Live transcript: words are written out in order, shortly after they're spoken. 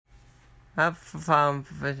Have fun.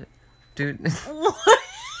 Do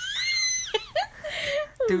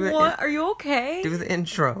it. What? Are you okay? Do the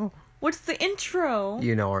intro. What's the intro?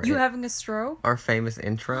 You know You having a stroke? our famous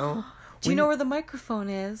intro. Do you know where the microphone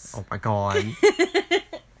is? Oh my god.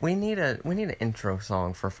 we need an intro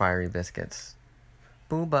song for Fiery Biscuits.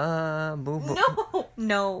 Booba, boo boo.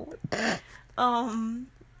 No.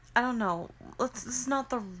 I don't know. This is not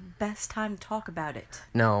the best time to talk about it.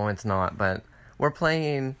 No, it's not. But we're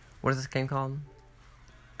playing. What is this game called?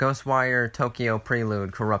 Ghostwire Tokyo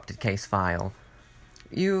Prelude Corrupted Case File.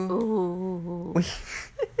 Ooh.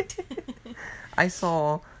 I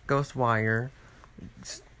saw Ghostwire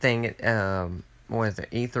thing at what is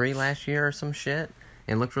it, E3 last year or some shit.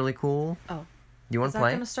 It looked really cool. Oh. You want Is to that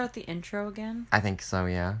play? going to start the intro again? I think so,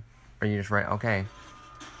 yeah. Are you just right? Okay.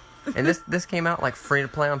 And this came out like free to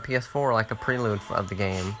play on PS4, like a prelude of the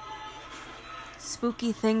game.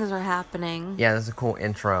 Spooky things are happening. Yeah, this is a cool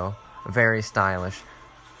intro. Very stylish.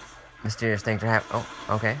 Mysterious things are happening.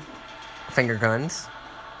 Oh, okay. Finger guns.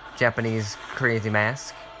 Japanese crazy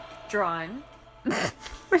mask. Drawing.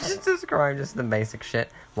 Which is described just the basic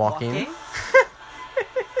shit. Walking.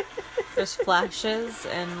 There's flashes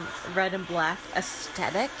and red and black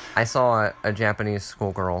aesthetic. I saw a Japanese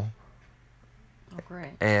schoolgirl. Oh,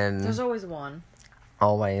 great. And There's always one.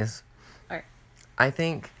 always. Alright. I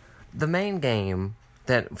think the main game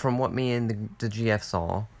that, from what me and the GF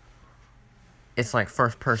saw, it's like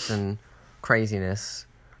first person craziness.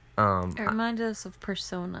 It reminded us of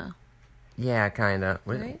Persona. Yeah, kinda.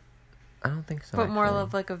 Right? I don't think so. But more actually.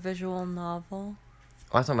 of like a visual novel.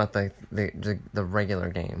 I was talking about the regular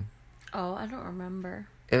game. Oh, I don't remember.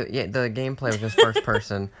 Yeah, the gameplay was just first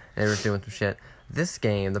person, and they were doing some shit. This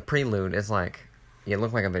game, the prelude, is like, it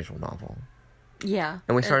looked like a visual novel. Yeah.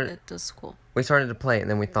 And we started. It does cool. We started to play it,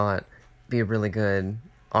 and then we thought, be a really good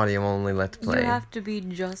audio only let's play. You have to be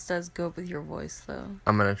just as good with your voice, though.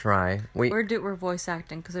 I'm gonna try. We're voice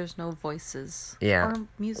acting because there's no voices. Yeah. Or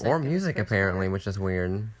music. Or if music there's apparently, more. which is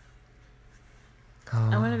weird.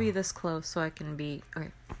 I'm gonna be this close so I can be. Okay.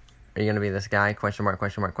 Are you gonna be this guy? Question mark?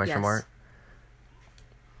 Question mark? Question Yes. mark?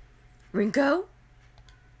 Rinko?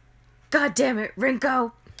 God damn it,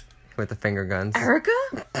 Rinko! With the finger guns. Erica?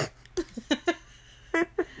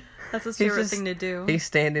 That's his He's favorite just- thing to do. He's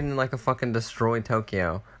standing in like a fucking destroyed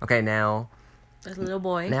Tokyo. Okay, now There's a little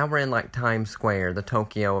boy. Now we're in like Times Square, the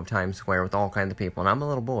Tokyo of Times Square, with all kinds of people, and I'm a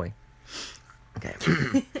little boy. Okay.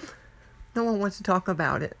 No one wants to talk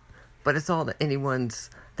about it, but it's all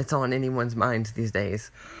that's on anyone's minds these days.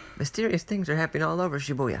 Mysterious things are happening all over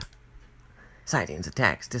Shibuya. Sightings,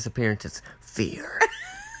 attacks, disappearances, fear.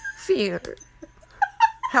 Fear.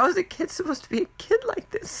 How is a kid supposed to be a kid like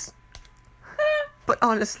this? But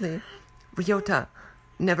honestly, Ryota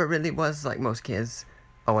never really was like most kids.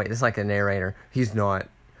 Oh wait, it's like a narrator. He's not.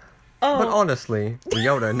 Oh. But honestly,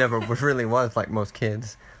 Ryota never really was like most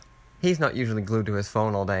kids. He's not usually glued to his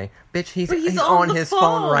phone all day. Bitch, he's on on the his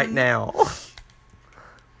phone right phone. now.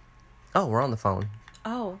 Oh, we're on the phone.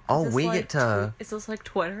 Oh. Oh, is this we like get to- Is this like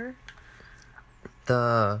Twitter?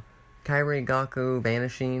 The Kairi Gaku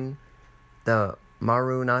vanishing. The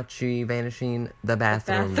Marunachi vanishing. The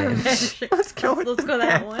bathroom vanishing. Let's go with Let's the go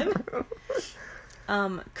that bathroom.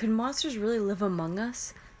 one. Could monsters really live among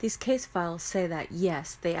us? These case files say that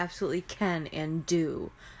yes, they absolutely can and do.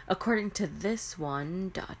 According to this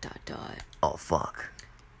one, ... Oh, fuck.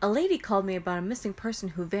 A lady called me about a missing person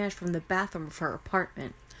who vanished from the bathroom of her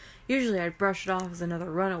apartment. Usually I'd brush it off as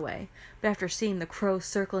another runaway, but after seeing the crows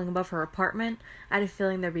circling above her apartment, I had a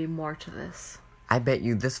feeling there'd be more to this. I bet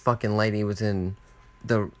you this fucking lady was in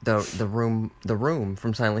the room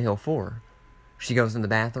from Silent Hill 4. She goes in the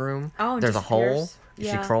bathroom. Oh, and there's a hole. disappears?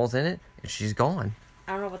 Yeah. She crawls in it, and she's gone.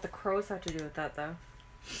 I don't know what the crows have to do with that, though.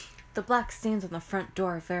 The black stains on the front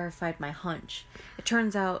door verified my hunch. It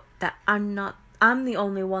turns out that I'm the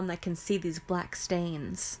only one that can see these black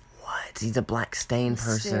stains. What? He's a black stain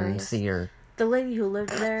person. Mysterious. Seer. The lady who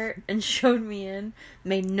lived there and showed me in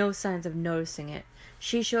made no signs of noticing it.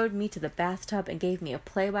 She showed me to the bathtub and gave me a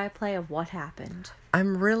play-by-play of what happened.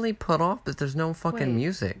 I'm really put off that there's no fucking Wait,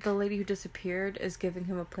 music. The lady who disappeared is giving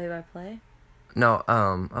him a play-by-play? No,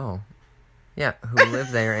 oh. Yeah, who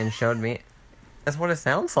lived there and showed me. That's what it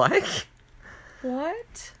sounds like.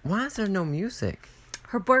 What? Why is there no music?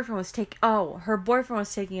 Her boyfriend was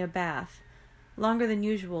taking a bath. Longer than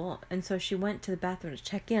usual, and so she went to the bathroom to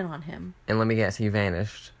check in on him. And let me guess, he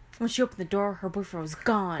vanished. When she opened the door, her boyfriend was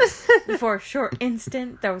gone. For a short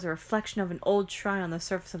instant, there was a reflection of an old shrine on the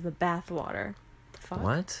surface of the bathwater. Fuck.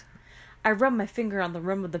 What? I rubbed my finger on the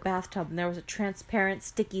rim of the bathtub, and there was a transparent,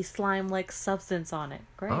 sticky, slime-like substance on it.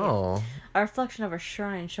 Great. Oh. A reflection of a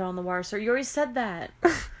shrine shone on the water. So you already said that.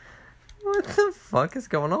 What the fuck is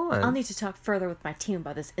going on? I'll need to talk further with my team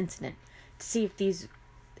about this incident to see if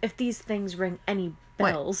these things ring any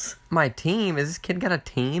bells. Wait, my team? Is this kid got a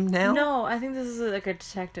team now? No, I think this is like a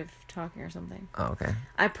detective talking or something. Oh, okay.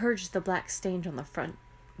 I purged the black stain on the front...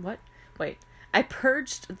 What? Wait. I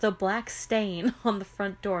purged the black stain on the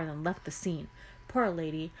front door and then left the scene. Poor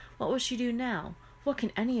lady. What will she do now? What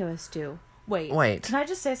can any of us do? Wait. Can I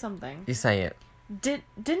just say something? You say it. Didn't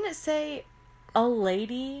it say a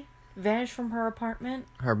lady vanished from her apartment?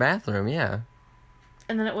 Her bathroom, yeah.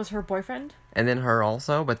 And then it was her boyfriend? And then her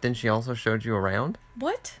also, but then she also showed you around?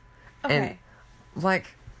 What? Okay. And,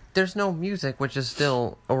 like, there's no music, which is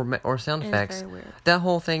still... Or sound effects. It's very weird. That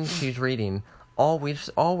whole thing she's reading... All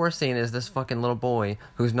we're seeing is this fucking little boy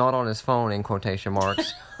who's not on his phone in quotation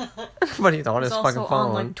marks, but he's on his fucking phone. Also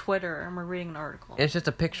on like Twitter, and we're reading an article. It's just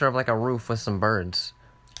a picture of like a roof with some birds.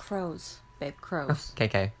 Crows, babe, crows.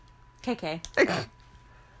 KK. KK.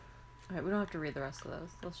 Alright, we don't have to read the rest of those.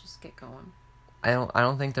 Let's just get going. I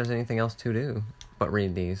don't think there's anything else to do but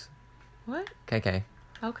read these. What? KK.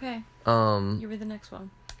 Okay. You read the next one.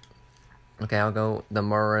 Okay, I'll go. The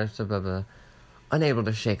Morris, blah, blah. Unable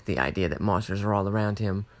to shake the idea that monsters are all around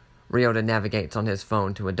him, Ryota navigates on his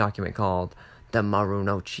phone to a document called the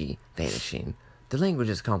Marunouchi Vanishing. The language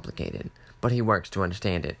is complicated, but he works to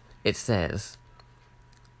understand it. It says,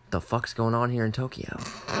 "The fuck's going on here in Tokyo?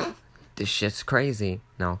 This shit's crazy."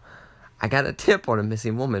 No, I got a tip on a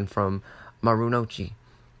missing woman from Marunouchi.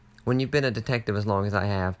 When you've been a detective as long as I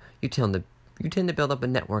have, you tend to build up a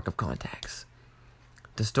network of contacts.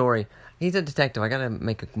 The story... He's a detective. I gotta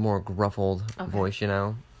make a more gruffled voice, you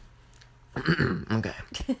know? Okay.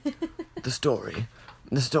 The story,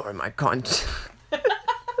 my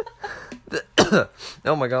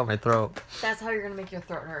Oh my god, my throat. That's how you're gonna make your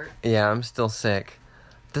throat hurt. Yeah, I'm still sick.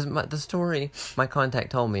 The story my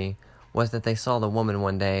contact told me was that they saw the woman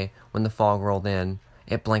one day when the fog rolled in.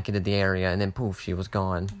 It blanketed the area, and then poof, she was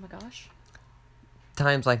gone. Oh my gosh.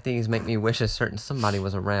 Times like these make me wish a certain somebody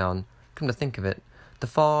was around. Come to think of it, the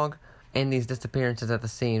fog... and these disappearances at the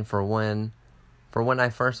scene for when I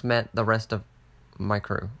first met the rest of my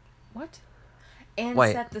crew. What? And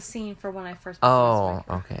Wait. set the scene for when I first met the rest of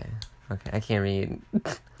my crew. Okay, I can't read.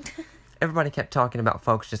 Everybody kept talking about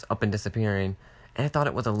folks just up and disappearing, and I thought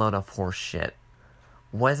it was a load of horse shit.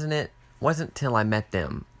 Wasn't till I met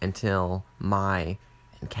them, until my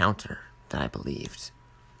encounter, that I believed.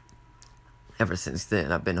 Ever since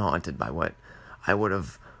then, I've been haunted by what I would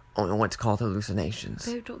have only what's called hallucinations.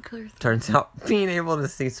 Babe, don't kill your throat. Turns out being able to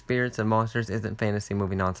see spirits and monsters isn't fantasy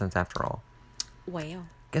movie nonsense after all. Wow.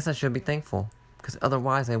 Guess I should be thankful, because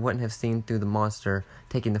otherwise I wouldn't have seen through the monster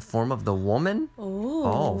taking the form of the woman.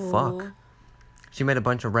 Oh, fuck. She made a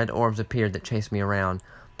bunch of red orbs appear that chased me around,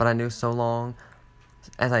 but I knew so long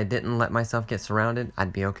as I didn't let myself get surrounded,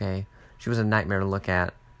 I'd be okay. She was a nightmare to look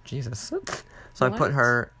at. Jesus. So I put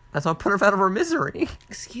her out of her misery.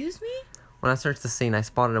 Excuse me? When I searched the scene, I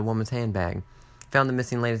spotted a woman's handbag. Found the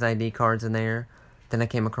missing lady's ID cards in there. Then I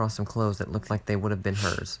came across some clothes that looked like they would have been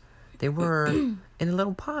hers. They were in a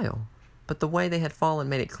little pile. But the way they had fallen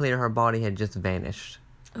made it clear her body had just vanished.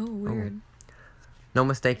 Oh, weird. No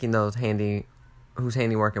mistaking whose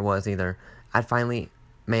handiwork it was either. I'd finally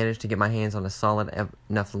managed to get my hands on a solid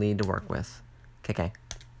enough lead to work with. KK.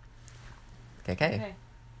 Okay.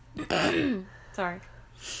 Sorry.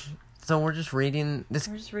 So we're just reading this.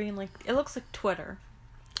 We're just reading, like, it looks like Twitter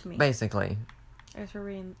to me. Basically. I guess we're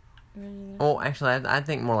reading. Oh, actually, I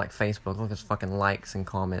think more like Facebook. Look at fucking likes and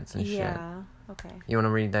comments and shit. Yeah, okay. You want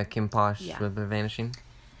to read the Kim Posh Yeah. with the vanishing?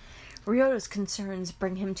 Ryota's concerns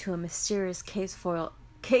bring him to a mysterious case file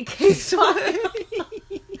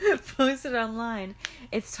posted online.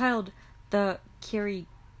 It's titled The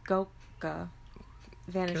Kirigoka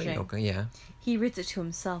Vanishing. Kirigoka, yeah. He reads it to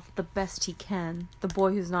himself the best he can, the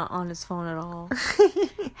boy who's not on his phone at all.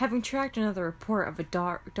 Having tracked another report of a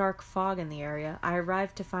dark fog in the area, I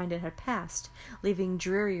arrived to find it had passed, leaving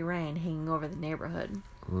dreary rain hanging over the neighborhood.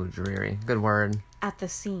 Ooh, dreary. Good word. At the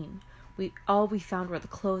scene, we found were the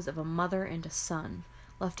clothes of a mother and a son,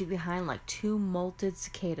 left behind like two molted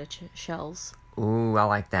cicada shells. Ooh, I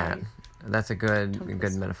like that. That's a good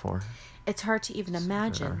this. metaphor. It's hard to even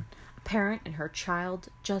imagine a parent and her child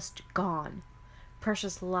just gone.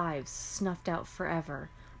 Precious lives snuffed out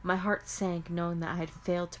forever. My heart sank knowing that I had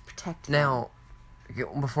failed to protect them. Now,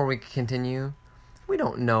 before we continue, we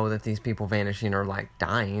don't know that these people vanishing are like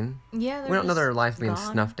dying. Yeah, we don't know their life being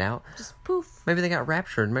gone. snuffed out. Just poof. Maybe they got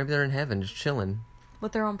raptured. Maybe they're in heaven just chilling.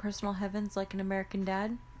 With their own personal heavens like an American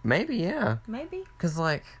Dad? Maybe, yeah. Maybe. Because,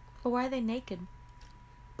 like... But why are they naked?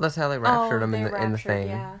 That's how they raptured them in the thing.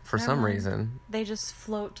 Yeah. For some reason. They just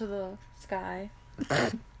float to the sky.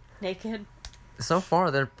 Naked. So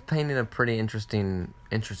far, they're painting a pretty interesting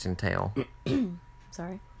tale.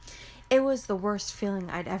 Sorry. It was the worst feeling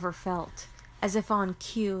I'd ever felt. As if on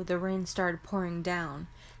cue, the rain started pouring down.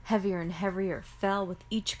 Heavier and heavier fell with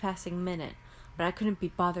each passing minute, but I couldn't be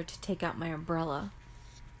bothered to take out my umbrella.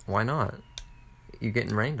 Why not? You're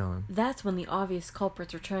getting rained on. That's when the obvious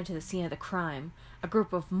culprits returned to the scene of the crime. A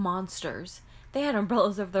group of monsters. They had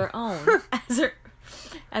umbrellas of their own,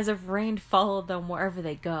 as if rain followed them wherever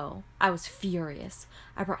they go. I was furious.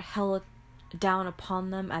 I brought hell down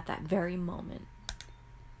upon them at that very moment.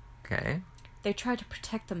 Okay. They tried to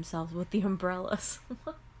protect themselves with the umbrellas.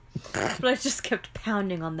 But I just kept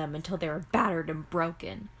pounding on them until they were battered and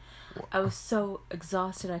broken. I was so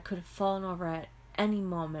exhausted I could have fallen over at any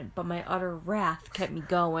moment, but my utter wrath kept me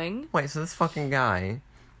going. Wait, so this fucking guy,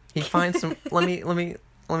 he finds some. let me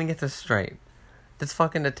get this straight. This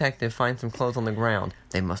fucking detective finds some clothes on the ground.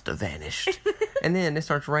 They must have vanished. And then it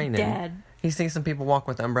starts raining. Dead. He sees some people walk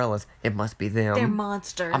with umbrellas. It must be them. They're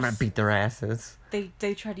monsters. I'm gonna beat their asses. They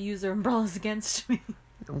tried to use their umbrellas against me.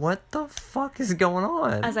 What the fuck is going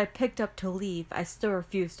on? As I picked up to leave, I still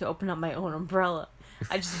refused to open up my own umbrella.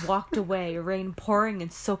 I just walked away, rain pouring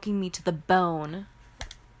and soaking me to the bone.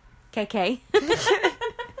 KK.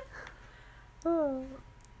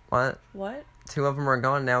 What? What? 2 of them are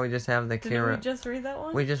gone. Now we just have the Didn't Kira. we just read that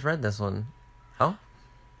one? We just read this one. Oh?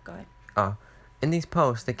 Go ahead. Oh. In these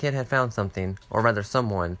posts, the kid had found something, or rather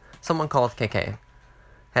someone called KK,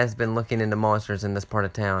 has been looking into monsters in this part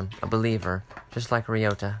of town. A believer, just like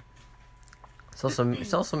Ryota.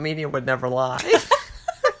 Social media would never lie.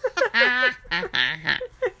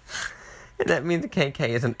 And that means KK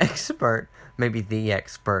is an expert, maybe the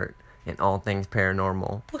expert, in all things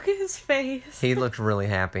paranormal. Look at his face. He looks really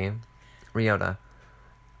happy. Ryota.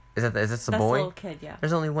 Is this the That's boy? the little kid, yeah.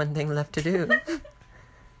 There's only one thing left to do.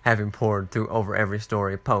 Having pored through over every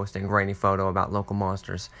story, post, and grainy photo about local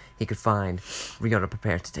monsters he could find, Ryota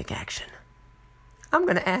prepares to take action. I'm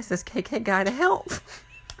gonna ask this KK guy to help.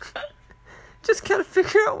 Just gotta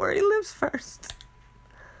figure out where he lives first.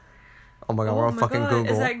 Oh my god, we're on fucking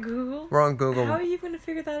Google. Is that Google? We're on Google. How are you gonna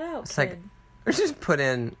figure that out, It's kid? like, we just put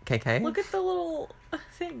in KK. Look at the little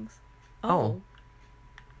things. Oh.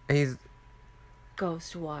 He's...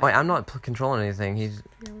 Ghost wire. Wait, I'm not controlling anything. Is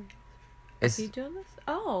It's... he doing this?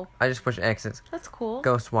 Oh, I just push exits. that's cool.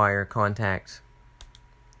 Ghostwire, contact.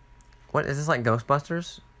 What, is this like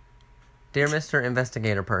Ghostbusters? Dear Mr.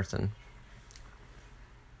 Investigator Person.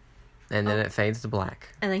 And then it fades to black.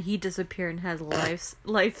 And then he disappeared and has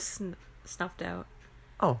life snuffed out.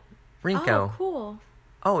 Oh, Rinko. Oh, cool.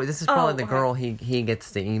 Oh, this is probably the okay. girl he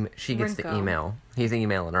gets the email. She gets the Rinko. email. He's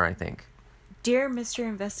emailing her, I think. Dear Mr.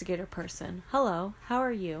 Investigator Person, hello, how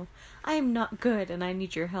are you? I am not good and I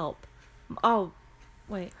need your help. Oh,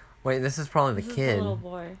 wait. Wait, this is probably the This kid. is the little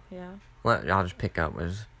boy, yeah. I'll just pick up.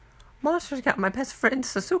 Monsters got my best friend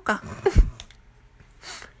Sasuka.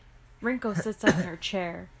 Rinko sits up in her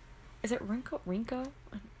chair. Is it Rinko?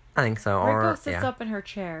 I think so. Rinko Or sits yeah. up in her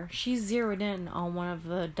chair. She's zeroed in on one of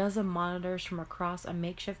the dozen monitors from across a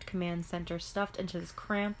makeshift command center stuffed into this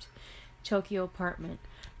cramped Tokyo apartment.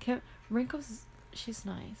 She's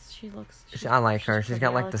nice. She looks. I like her. She's pretty.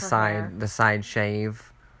 got I like the her hair. side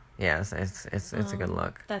shave. Yes, it's a good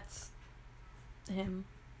look. That's him.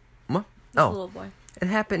 What? This Oh, little boy. it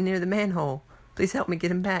happened near the manhole. Please help me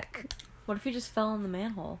get him back. What if he just fell in the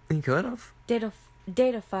manhole? He could have.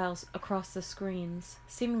 Data files across the screens,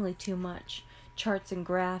 seemingly too much. Charts and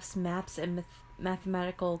graphs, maps and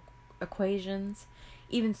mathematical equations,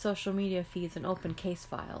 even social media feeds and open case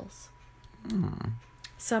files.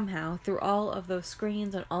 Somehow, through all of those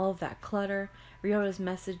screens and all of that clutter, Ryota's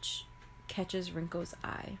message catches Rinko's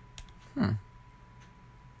eye.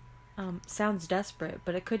 Sounds desperate,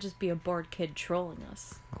 but it could just be a bored kid trolling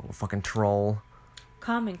us. Oh, fucking troll.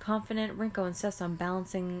 Calm and confident, Rinko insists on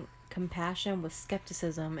balancing compassion with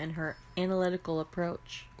skepticism in her analytical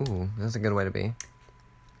approach. Ooh, that's a good way to be.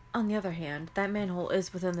 On the other hand, that manhole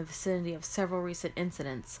is within the vicinity of several recent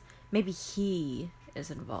incidents. Maybe he is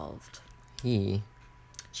involved.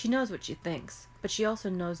 She knows what she thinks, but she also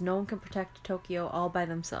knows no one can protect Tokyo all by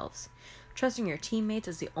themselves. Trusting your teammates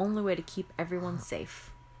is the only way to keep everyone safe.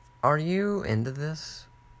 Are you into this?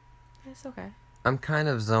 It's okay. I'm kind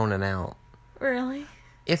of zoning out. Really?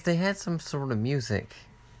 If they had some sort of music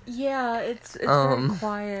Yeah, it's very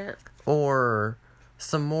quiet. or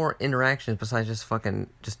some more interactions besides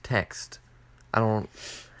just text. I know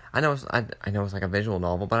it's like a visual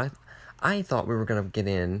novel, but I thought we were gonna get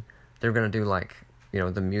in. They're gonna do like,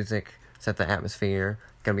 the music, set the atmosphere.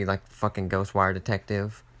 Gonna be like fucking Ghostwire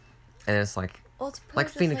Detective, and it's like Well, it's like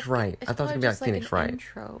Phoenix Wright. I thought it was gonna be like Phoenix Wright.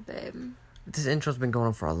 Intro, babe. This intro's been going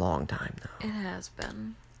on for a long time, though. It has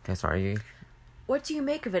been. Okay, sorry. What do you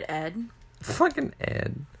make of it, Ed? Fucking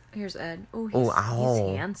Ed. Here's Ed. Oh, Ow.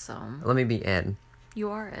 he's handsome. Let me be Ed. You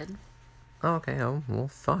are Ed. Oh, okay. Oh, well,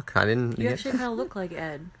 fuck. I didn't... You actually kind of look like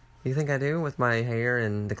Ed. You think I do with my hair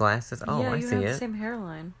and the glasses? Oh, yeah, I you see have it. the same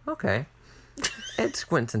hairline. Okay. Ed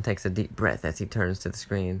squints and takes a deep breath as he turns to the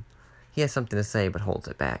screen. He has something to say but holds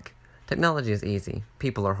it back. Technology is easy.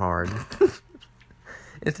 People are hard.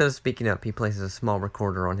 Instead of speaking up, he places a small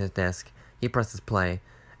recorder on his desk. He presses play.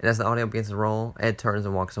 And as the audio begins to roll, Ed turns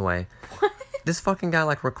and walks away. What? This fucking guy,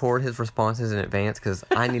 record his responses in advance because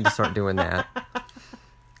I need to start doing that.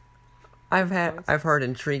 I've heard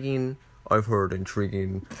intriguing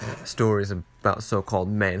stories about so-called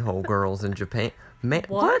manhole girls in Japan.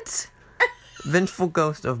 What? Vengeful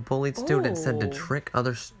ghost of bullied students said to trick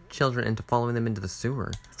other children into following them into the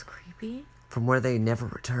sewer. That's creepy. From where they never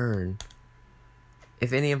return.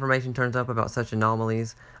 If any information turns up about such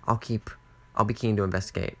anomalies, I'll be keen to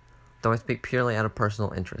investigate. Though I speak purely out of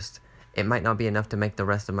personal interest. It might not be enough to make the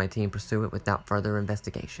rest of my team pursue it without further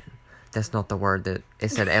investigation. That's not the word that... It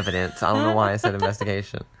said evidence. I don't know why I said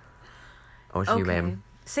investigation. Oh, it's you, babe.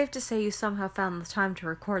 Safe to say you somehow found the time to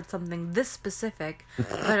record something this specific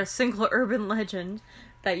about a single urban legend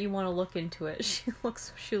that you want to look into it. She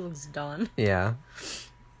looks done. Yeah.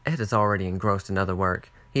 Ed is already engrossed in other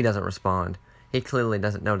work. He doesn't respond. He clearly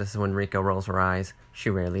doesn't notice when Rico rolls her eyes. She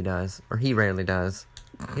rarely does. Or he rarely does.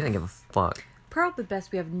 He doesn't give a fuck. Probably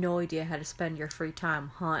best we have no idea how to spend your free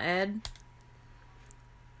time, huh, Ed?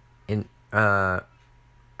 I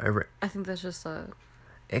think that's just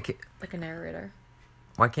like a narrator.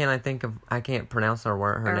 Why can't I can't pronounce her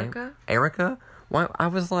Erica? name? Erica? Why? I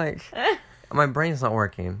was like, my brain's not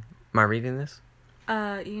working. Am I reading this?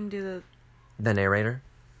 You can do the narrator?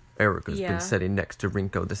 Erica's been sitting next to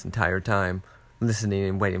Rinko this entire time, listening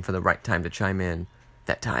and waiting for the right time to chime in.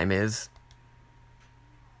 That time is...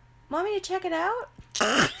 Want me to check it out?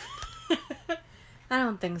 I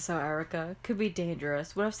don't think so, Erica. Could be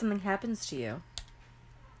dangerous. What if something happens to you?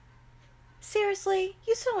 Seriously?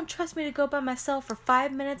 You still don't trust me to go by myself for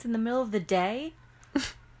 5 minutes in the middle of the day?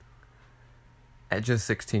 At just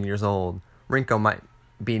 16 years old, Rinko might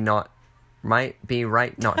be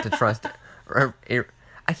right not to trust...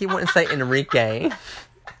 I keep wanting to say Enrique.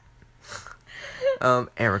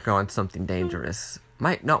 Erica on something dangerous.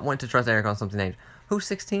 Might not want to trust Erica on something dangerous. Who's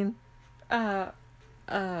 16? Erica?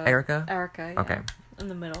 Erica, yeah. Okay. In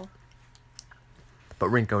the middle. But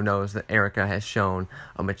Rinko knows that Erica has shown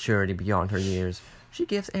a maturity beyond her years. She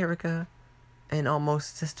gives Erica an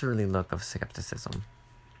almost sisterly look of skepticism.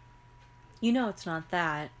 You know it's not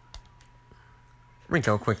that.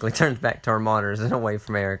 Rinko quickly turns back to her monitors and away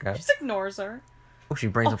from Erica. She just ignores her. Oh, she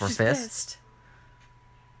brings up her she's fist? Pissed.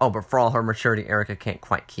 Oh, but for all her maturity, Erica can't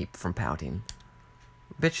quite keep from pouting.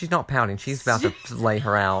 Bitch, she's not pouting. She's about to lay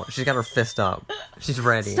her out. She's got her fist up. She's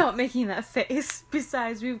ready. Stop making that face.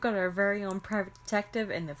 Besides, we've got our very own private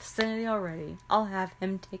detective in the vicinity already. I'll have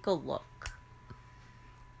him take a look.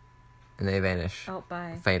 And they vanish. Oh,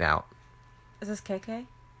 bye. Fade out. Is this KK?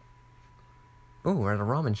 Ooh, we're at a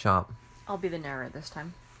ramen shop. I'll be the narrator this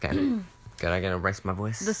time. Okay. Good, I gotta erase my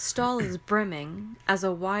voice. The stall is brimming as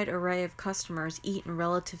a wide array of customers eat in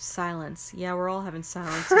relative silence. Yeah, we're all having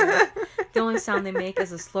silence here. The only sound they make is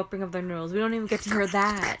the slurping of their noodles. We don't even get to hear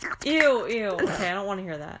that. Ew. Okay, I don't want to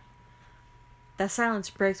hear that. That silence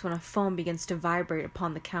breaks when a phone begins to vibrate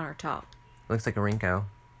upon the countertop. Looks like a Rinko.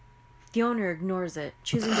 The owner ignores it,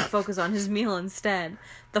 choosing to focus on his meal instead.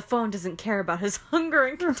 The phone doesn't care about his hunger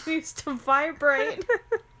and continues to vibrate.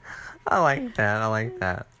 I like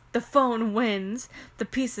that. The phone wins. The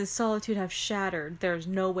pieces solitude have shattered. There's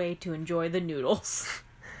no way to enjoy the noodles.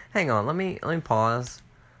 Hang on, let me pause.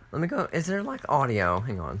 Let me go. Is there audio?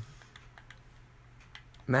 Hang on.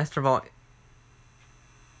 Master volume.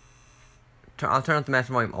 I'll turn up the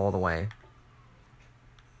master volume all the way.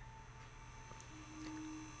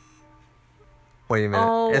 Wait a minute.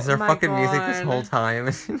 Oh, is there my fucking music God. this whole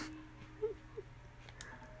time?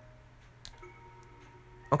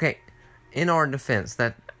 Okay. In our defense,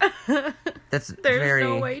 that's There's very...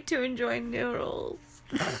 no way to enjoy noodles.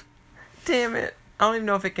 Damn it. I don't even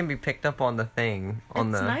know if it can be picked up on the thing. It's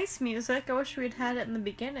nice music. I wish we'd had it in the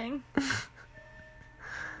beginning.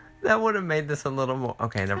 That would have made this a little more...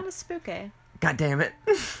 Okay, Kind of spooky. God damn it.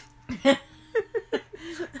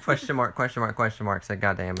 Question mark said,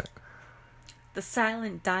 God damn it. The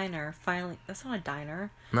silent diner finally... That's not a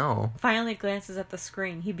diner. No. Finally glances at the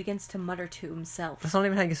screen. He begins to mutter to himself. That's not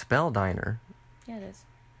even how you spell diner. Yeah, it is.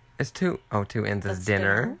 It's two ends That's is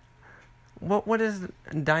dinner. What is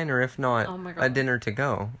diner if not Oh my God. a dinner to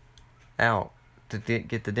go out to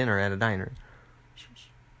get the dinner at a diner.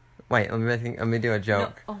 Wait, let me do a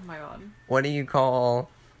joke. No. Oh my god. What do you call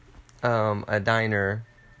a diner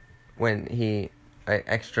when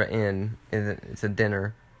extra in it's a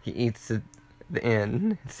dinner? He eats the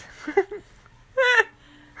in.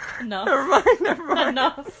 Enough. Never mind.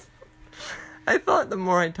 Enough. I thought the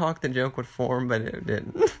more I talked, the joke would form, but it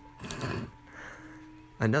didn't.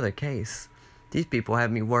 Another case. These people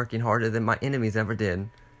have me working harder than my enemies ever did.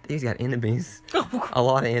 These got enemies. A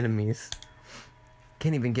lot of enemies.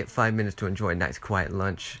 Can't even get 5 minutes to enjoy a nice quiet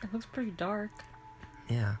lunch. It looks pretty dark.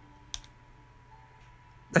 Yeah.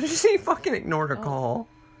 She fucking ignored her call.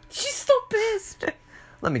 She's so pissed.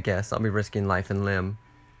 Let me guess. I'll be risking life and limb.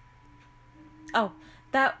 Oh,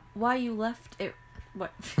 why you left it...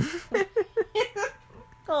 What?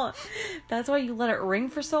 Oh, that's why you let it ring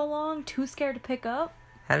for so long? Too scared to pick up?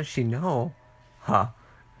 How does she know? Huh.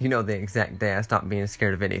 You know the exact day I stopped being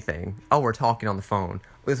scared of anything. Oh, we're talking on the phone.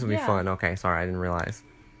 This will be fun. Okay, sorry, I didn't realize.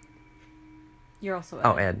 You're also Ed.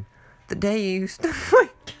 Oh, Ed. The day you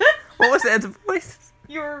what was Ed's voice?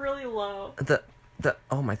 You were really low.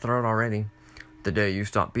 Oh, my throat already. The day you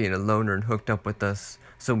stopped being a loner and hooked up with us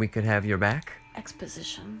so we could have your back?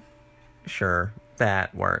 Exposition. Sure,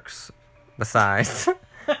 that works. Besides,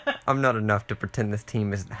 I'm not enough to pretend this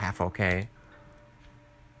team isn't half okay.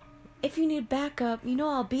 If you need backup, you know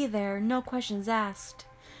I'll be there. No questions asked.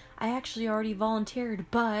 I actually already volunteered,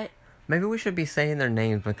 but... Maybe we should be saying their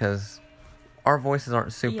names because our voices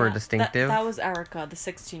aren't super distinctive. That was Erica, the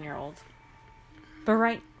 16-year-old. But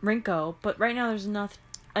right now there's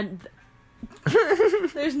nothing...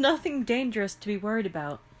 there's nothing dangerous to be worried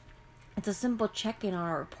about. It's a simple check-in on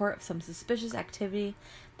a report of some suspicious activity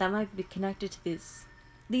that might be connected to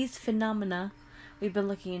these phenomena we've been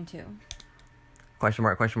looking into. Question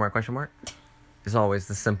mark, question mark, question mark. It's always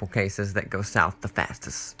the simple cases that go south the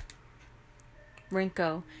fastest.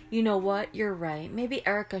 Rinko, you know what? You're right. Maybe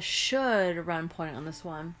Erica should run point on this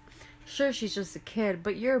one. Sure, she's just a kid,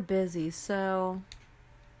 but you're busy, so...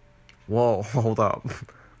 Whoa, hold up.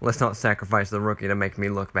 Let's not sacrifice the rookie to make me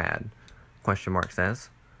look bad. Question mark says.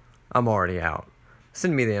 I'm already out.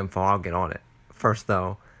 Send me the info, I'll get on it. First,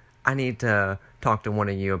 though, I need to talk to one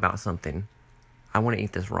of you about something. I want to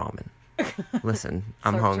eat this ramen. Listen,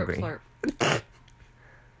 I'm hungry. Slurp, slurp.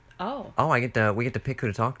 Oh. Oh, we get to pick who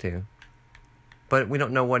to talk to. But we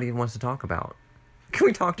don't know what he wants to talk about. Can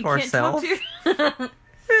we talk to ourselves? Do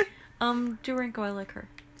Rinko, I like her.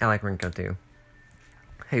 I like Rinko too.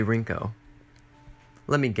 Hey Rinko.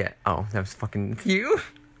 Let me get... Oh, that was fucking you?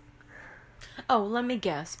 Oh, let me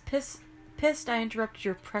guess. Pissed I interrupted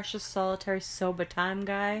your precious solitary soba time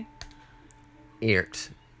guy?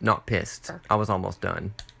 Irked. Not pissed. I was almost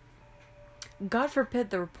done. God forbid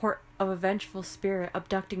the report of a vengeful spirit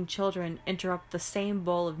abducting children interrupt the same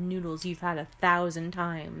bowl of noodles you've had 1,000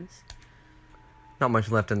 times. Not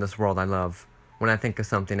much left in this world I love. When I think of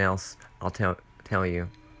something else, I'll tell you.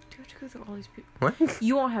 Do you have to go through all these people? What?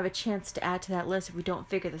 You won't have a chance to add to that list if we don't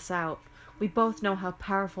figure this out. We both know how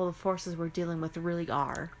powerful the forces we're dealing with really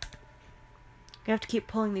are. We have to keep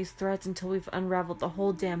pulling these threads until we've unraveled the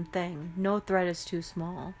whole damn thing. No thread is too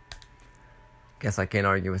small. Guess I can't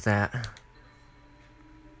argue with that.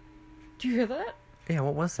 Do you hear that? Yeah,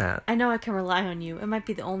 what was that? I know I can rely on you. It might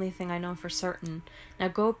be the only thing I know for certain. Now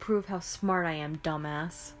go prove how smart I am,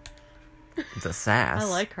 dumbass. It's a sass. I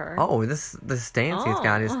like her. Oh, this stance he's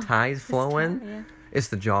got, his ties flowing. Yeah. It's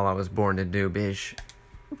the job I was born to do, bish.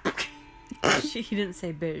 He didn't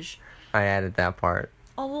say bish. I added that part.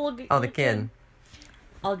 Oh, the kid.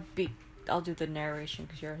 I'll do the narration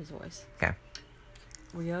because you're his voice. Okay.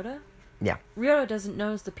 Ryota? Yeah. Ryota doesn't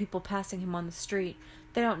notice the people passing him on the street.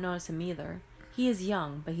 They don't notice him either. He is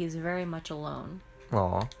young, but he is very much alone.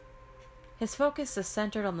 Aw. His focus is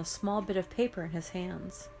centered on the small bit of paper in his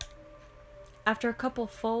hands. After a couple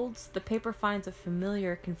folds, the paper finds a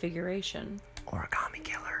familiar configuration. Origami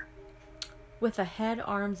killer. With a head,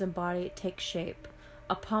 arms, and body, it takes shape.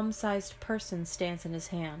 A palm-sized person stands in his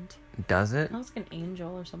hand. Does it? Sounds like an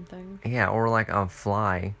angel or something. Yeah, or like a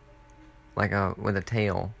fly. With a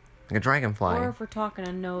tail. Like a dragonfly. Or if we're talking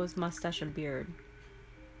a nose, mustache, and beard.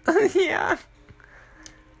 Yeah.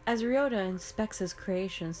 As Ryota inspects his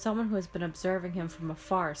creation, someone who has been observing him from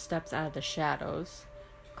afar steps out of the shadows.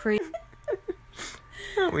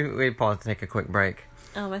 We pause to take a quick break.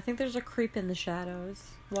 I think there's a creep in the shadows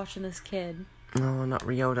watching this kid. No, not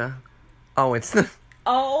Ryota. Oh, it's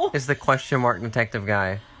the question mark detective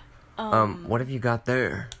guy. What have you got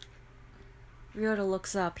there? Ryota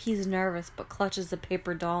looks up. He's nervous, but clutches the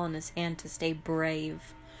paper doll in his hand to stay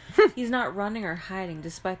brave. He's not running or hiding,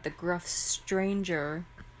 despite the gruff stranger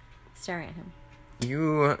staring at him.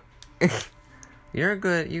 You... You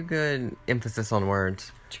good emphasis on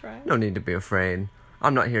words. Try. No need to be afraid.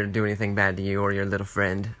 I'm not here to do anything bad to you or your little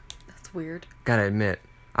friend. That's weird. Gotta admit,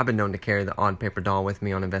 I've been known to carry the odd paper doll with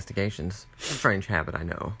me on investigations. A strange habit, I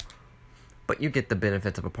know. But you get the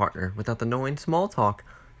benefits of a partner without the annoying small talk.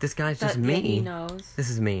 This guy's just me. He knows. This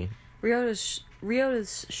is me.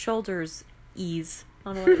 Ryota's shoulders ease.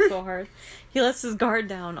 I don't know why it's so hard. He lets his guard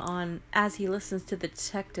down as he listens to the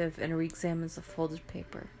detective and re-examines the folded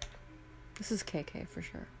paper. This is KK for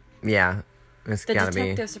sure. Yeah, it's gotta be. The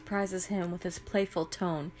detective surprises him with his playful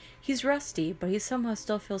tone. He's rusty, but he somehow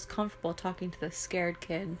still feels comfortable talking to the scared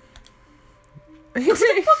kid.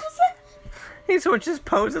 He switches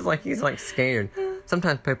poses like he's scared.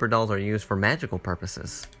 Sometimes paper dolls are used for magical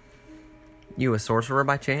purposes. You a sorcerer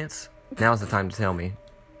by chance? Now's the time to tell me.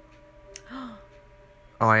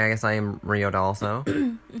 Oh, I guess I am Ryota also.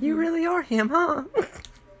 You really are him, huh?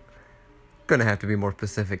 Gonna have to be more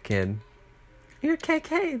specific, kid. You're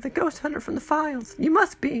KK, the ghost hunter from the files. You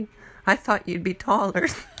must be. I thought you'd be taller.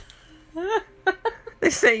 They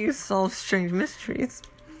say you solve strange mysteries.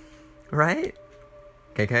 Right?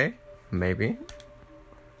 KK? Maybe.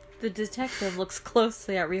 The detective looks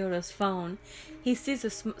closely at Ryota's phone. He sees a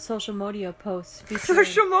social media post featuring...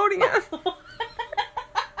 Social media?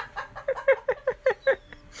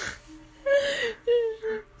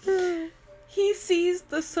 He sees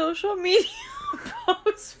the social media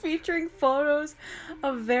post featuring photos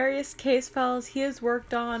of various case files he has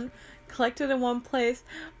worked on, collected in one place.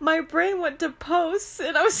 My brain went to posts,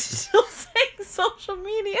 and I was still saying social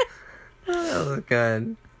media. That was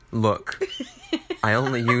good. Look, I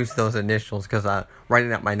only use those initials because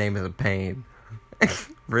writing out my name is a pain.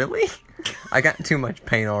 Really? I got too much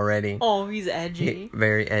pain already. Oh, he's edgy.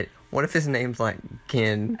 Very edgy. What if his name's like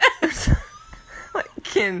Ken? Like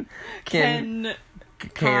Ken.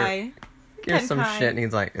 Kai. Here's some Kai. shit, and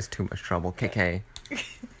he's like, it's too much trouble. KK.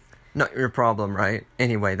 Not your problem, right?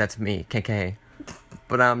 Anyway, that's me, KK.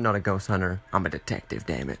 But I'm not a ghost hunter. I'm a detective,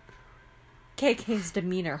 damn it. KK's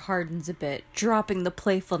demeanor hardens a bit, dropping the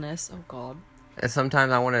playfulness. Oh, God. And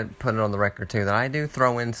sometimes I want to put it on the record, too, that I do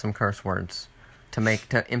throw in some curse words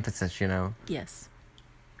to emphasis, you know. Yes.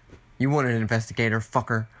 You want an investigator,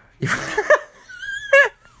 fucker.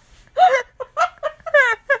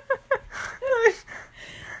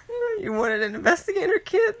 You wanted an investigator,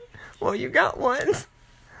 kid? Well, you got one.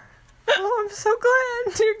 Oh, I'm so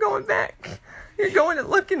glad you're going back. You're going to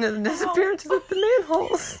look into the disappearances of the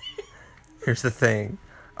manholes. Here's the thing.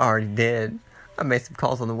 I already did. I made some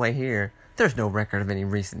calls on the way here. There's no record of any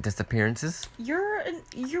recent disappearances. You're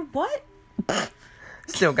what?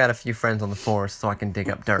 Still got a few friends on the force, so I can dig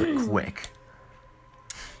up dirt quick.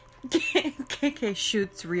 KK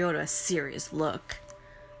shoots Ryota a serious look.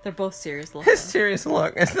 They're both serious looking. Serious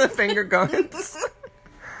look. It's the finger guns.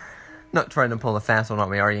 Not trying to pull a fast one on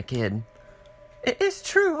me, are you, kid? It's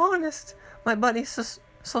true, honest. My buddy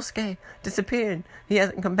Sosuke disappeared. He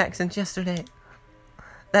hasn't come back since yesterday.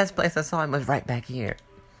 Last place I saw him was right back here.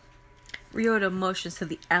 Ryota motions to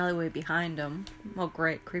the alleyway behind him. Oh,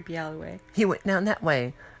 great. Creepy alleyway. He went down that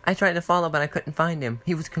way. I tried to follow, but I couldn't find him.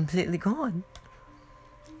 He was completely gone.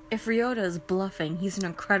 If Ryota is bluffing, he's an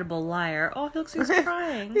incredible liar. Oh, he looks like he's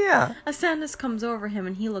crying. Yeah. A sadness comes over him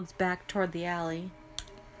and he looks back toward the alley.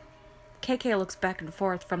 KK looks back and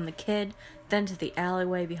forth from the kid, then to the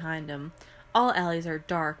alleyway behind him. All alleys are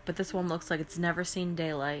dark, but this one looks like it's never seen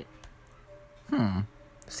daylight.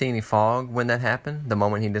 See any fog when that happened? The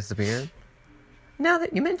moment he disappeared? Now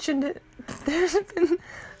that you mentioned it, there's been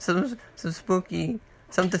something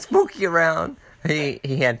spooky around. He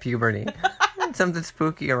had puberty. Something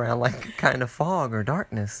spooky around, like kind of fog or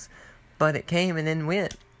darkness. But it came and then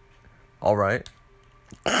went. Alright.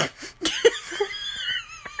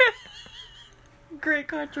 Great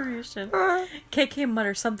contribution. KK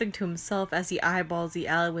mutters something to himself as he eyeballs the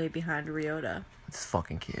alleyway behind Ryota. This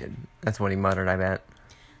fucking kid. That's what he muttered, I bet.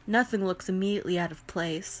 Nothing looks immediately out of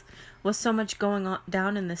place. With so much going on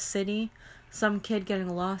down in the city, some kid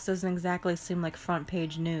getting lost doesn't exactly seem like front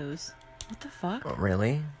page news. What the fuck? Oh,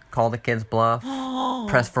 really? Call the kid's bluff.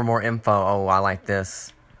 Press for more info. Oh, I like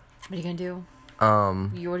this. What are you gonna do? What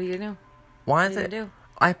are you gonna do? Why What is are you it? gonna do?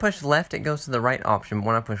 I push left, it goes to the right option.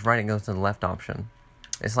 When I push right, it goes to the left option.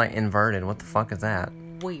 It's like inverted. What the fuck is that?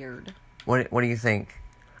 Weird. What do you think?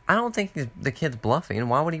 I don't think the kid's bluffing.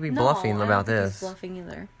 Why would he be bluffing I about don't think this? he's bluffing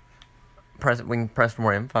either. We can press for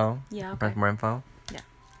more info. Yeah. Okay. Press more info. Yeah.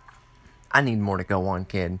 I need more to go on,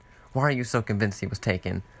 kid. Why are you so convinced he was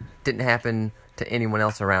taken? Didn't happen to anyone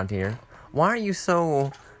else around here. Why are you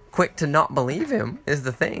so quick to not believe him? Is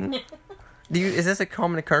the thing. Is this a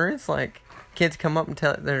common occurrence? Like kids come up and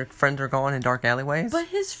tell their friends are gone in dark alleyways? But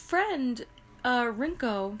his friend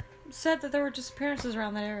Rinko said that there were disappearances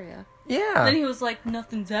around that area. Yeah. And then he was like,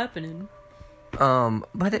 nothing's happening.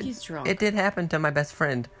 But He's drunk. it did happen to my best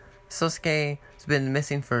friend. Sosuke's been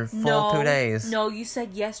missing for full 2 days. No, you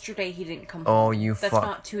said yesterday he didn't come Oh, home. you That's fuck.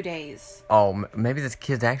 not 2 days. Oh, maybe this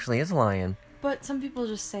kid actually is lying. But some people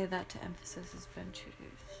just say that to emphasize it's been 2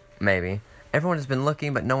 days. Maybe. Everyone has been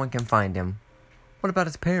looking, but no one can find him. What about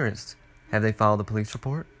his parents? Have they filed a police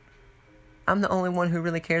report? I'm the only one who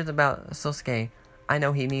really cares about Sosuke. I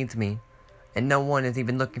know he needs me. And no one is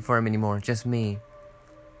even looking for him anymore, just me.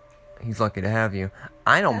 He's lucky to have you.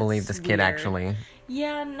 I don't believe this That's kid, weird. actually.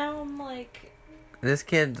 Yeah, now I'm like... This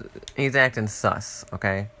kid, he's acting sus,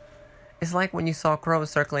 okay? It's like when you saw crows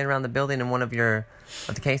circling around the building in one of the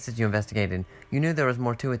cases you investigated. You knew there was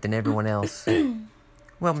more to it than everyone else.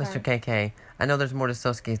 Well, Mr. KK, I know there's more to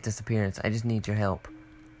Sosuke's disappearance. I just need your help.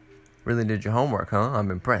 Really did your homework, huh?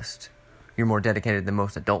 I'm impressed. You're more dedicated than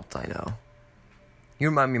most adults I know. You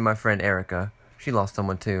remind me of my friend Erica. She lost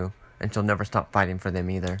someone too, and she'll never stop fighting for them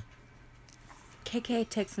either. KK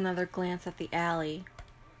takes another glance at the alley.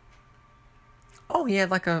 Oh, he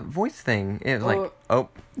had like a voice thing. It was like, oh.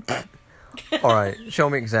 Alright, show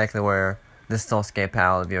me exactly where this Sosuke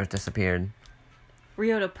pal of yours disappeared.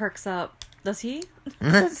 Ryota perks up. Does he?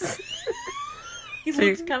 He So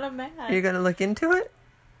looks kind of mad. You gonna look into it?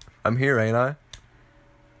 I'm here, ain't I?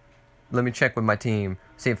 Let me check with my team,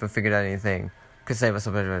 see if I figured out anything. Could save us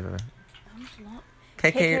a bit.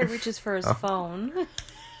 KK reaches for his Oh. phone.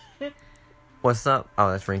 What's up?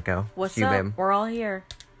 Oh, that's Rinko. What's you, up? babe. We're all here.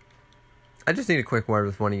 I just need a quick word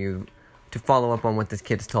with one of you to follow up on what this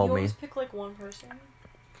kid's told you me. always pick like one person?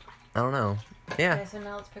 I don't know. Yeah. Okay, so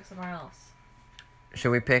now let's pick somewhere else.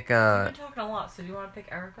 Should we pick, You've been talking a lot, so do you want to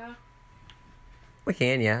pick Erica? We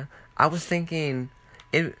can, yeah. I was thinking...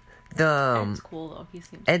 Ed's cool, though. He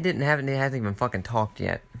seems... Ed hasn't even fucking talked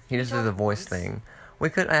yet. He just did the voice thing. We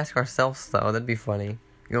could ask ourselves, though. That'd be funny.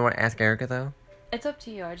 You want to ask Erica, though? It's up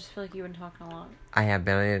to you. I just feel like you've been talking a lot. I have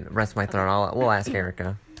been. I need to rest my throat. We'll ask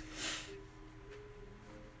Erica.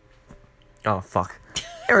 Oh, fuck.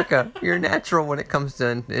 Erica, you're natural when it comes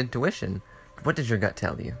to intuition. What does your gut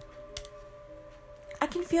tell you? I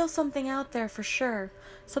can feel something out there for sure.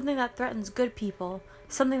 Something that threatens good people.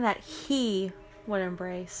 Something that he would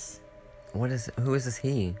embrace. Who is this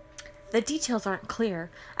he? The details aren't clear.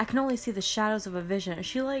 I can only see the shadows of a vision. Is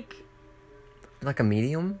she like... Like a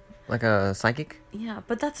medium? Like a psychic? Yeah,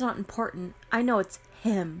 but that's not important. I know it's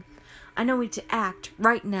him. I know we need to act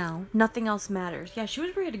right now. Nothing else matters. Yeah, she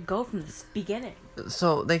was ready to go from the beginning.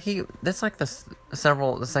 So they keep... That's like the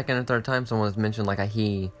second and third time someone has mentioned like a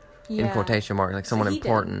he in quotation mark. Like someone So he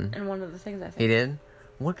important. did, and one of the things I think. He did?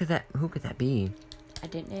 Who could that be? I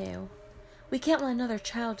didn't know. We can't let another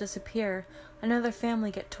child disappear. Another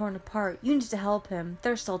family get torn apart. You need to help him.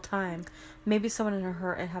 There's still time. Maybe it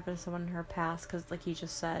happened to someone in her past, because like you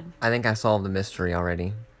just said. I think I solved the mystery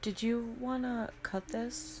already. Did you want to cut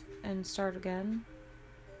this and start again?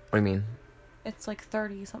 What do you mean? It's like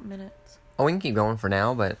 30-something minutes. Oh, we can keep going for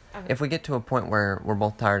now, but Okay. if we get to a point where we're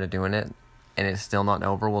both tired of doing it, and it's still not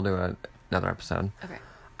over, we'll do another episode. Okay.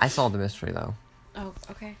 I solved the mystery, though. Oh,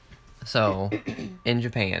 okay. So, in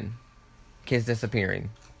Japan, kids disappearing.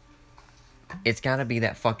 It's gotta be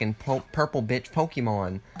that fucking purple bitch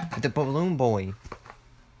Pokemon. The balloon boy.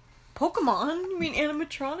 Pokemon? You mean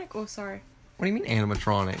animatronic? Oh, sorry. What do you mean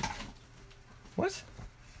animatronic? What?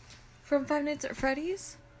 From Five Nights at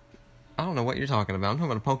Freddy's? I don't know what you're talking about. I'm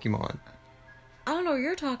talking about a Pokemon. I don't know what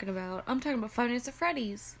you're talking about. I'm talking about Five Nights at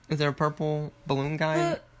Freddy's. Is there a purple balloon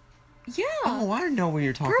guy? Yeah. Oh, I know what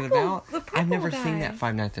you're talking Purple, about. the purple I've never seen guy. that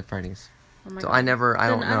Five Nights at Freddy's. Oh my So God. I don't I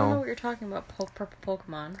don't know know. what you're talking about. Purple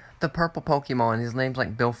Pokemon. The purple Pokemon, his name's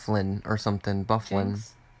like Bill Flynn or something. Bufflin.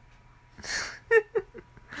 Jinx.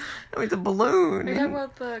 No, he's a balloon. Are you talking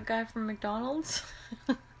about the guy from McDonald's?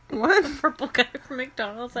 What? Purple guy from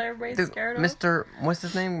McDonald's that everybody's Dude, scared of? Mr. What's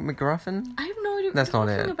his name? McGruffin? I have no idea what That's you're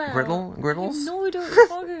not talking it. about. Griddle? I Griddles? have no idea what you're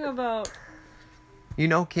talking about. You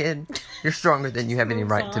know, kid, you're stronger than you have any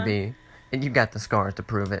Moves right to on. be. And you've got the scars to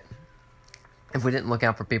prove it. If we didn't look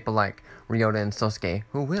out for people like Ryota and Sosuke,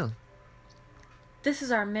 who will? This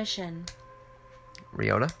is our mission.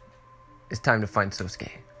 Ryota, it's time to find Sosuke.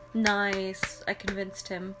 Nice. I convinced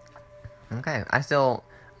him. Okay, I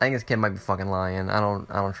think this kid might be fucking lying. I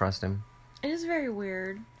don't trust him. It is very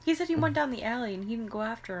weird. He said he went down the alley and he didn't go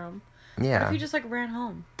after him. What Yeah. if he just like ran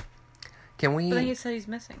home? Can But then he we said he's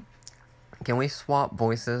missing. swap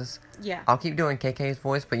voices? Yeah. I'll keep doing KK's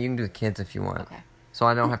voice, but you can do the kids if you want. Okay. So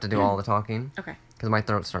I don't have to do all the talking. Okay. Because my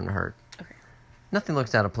throat's starting to hurt. Okay. Nothing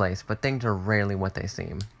looks out of place, but things are rarely what they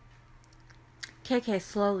seem. KK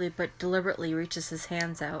slowly but deliberately reaches his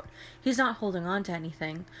hands out. He's not holding on to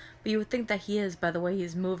anything, but you would think that he is by the way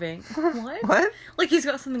he's moving. What? What? Like he's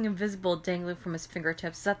got something invisible dangling from his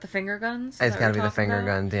fingertips. Is that the finger guns? It's that gotta we're be the talking finger about?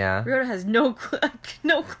 guns, yeah. Ryota has no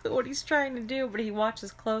clue what he's trying to do, but he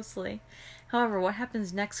watches closely. However, what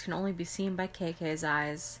happens next can only be seen by KK's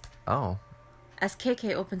eyes. Oh. As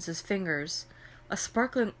KK opens his fingers, a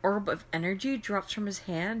sparkling orb of energy drops from his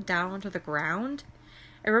hand down onto the ground.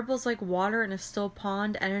 It ripples like water in a still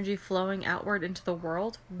pond, energy flowing outward into the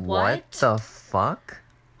world. What? The fuck?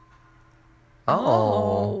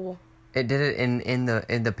 Oh. It did it in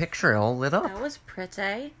the picture, it all lit up. That was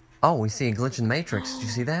pretty. Oh, we see a glitch in the Matrix. Did you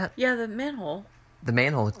see that? Yeah, the manhole. The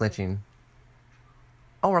manhole is glitching.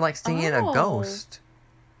 Oh, we're like seeing a Oh. ghost.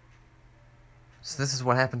 So this is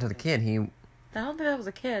what happened to the kid. I don't think that was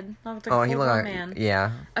a kid. That looked like Oh, a he full-grown looked like, man.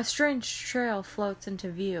 yeah. A strange trail floats into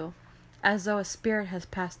view, as though a spirit has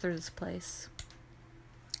passed through this place.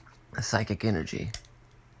 A psychic energy.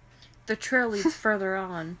 The trail leads further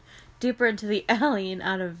on, deeper into the alley and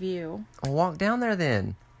out of view. Well, walk down there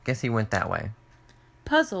then. Guess he went that way.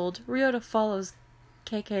 Puzzled, Ryota follows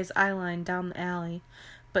KK's eyeline down the alley,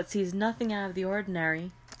 but sees nothing out of the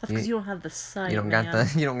ordinary. That's because you don't have the sight, You don't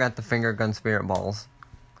man. got the finger gun spirit balls.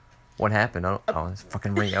 What happened? Oh, it's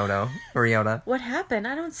fucking Ryota. What happened?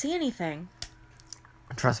 I don't see anything.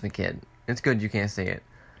 Trust me, kid. It's good you can't see it.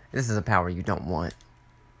 This is a power you don't want.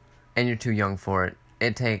 And you're too young for it.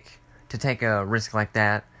 To take a risk like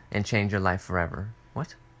that and change your life forever.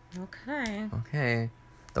 What? Okay. Okay.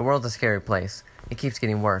 The world's a scary place. It keeps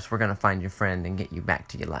getting worse. We're gonna find your friend and get you back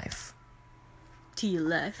to your life. To your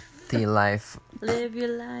life. To your life. Live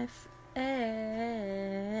your life.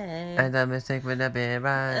 Hey. And the mistake would have been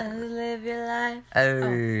right. Live your life.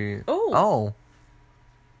 Oh. Oh.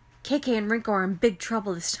 KK and Rinko are in big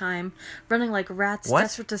trouble this time, running like rats What?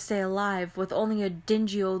 desperate to stay alive, with only a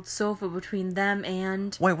dingy old sofa between them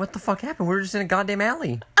and... Wait, what the fuck happened? We were just in a goddamn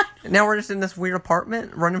alley. Now we're just in this weird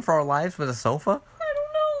apartment, running for our lives with a sofa? I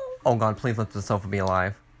don't know. Oh god, please let the sofa be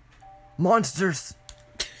alive. Monsters!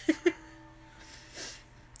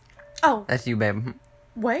 Oh, That's you, babe.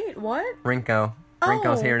 wait, what? Rinko.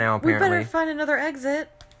 Rinko's here now, We better apparently. find another exit.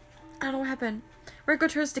 I don't know what happened. Rinko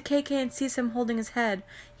turns to KK and sees him holding his head.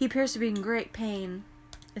 He appears to be in great pain.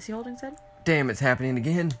 Is he holding his head? Damn, it's happening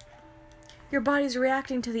again. Your body's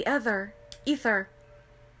reacting to the ether.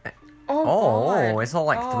 Oh, God. it's all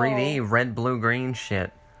like Oh. 3D, red, blue, green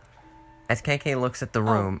shit. As KK looks at the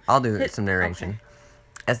room, I'll do some narration. Okay.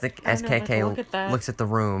 As know, I have to look KK at that. looks at the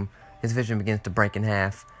room, his vision begins to break in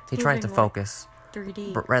half. He It's tries to moving, like, focus,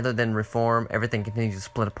 3D. but rather than reform, everything continues to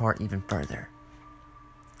split apart even further.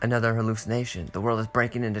 Another hallucination. The world is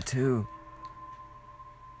breaking into two.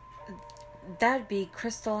 That'd be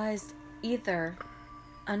crystallized ether.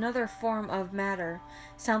 Another form of matter.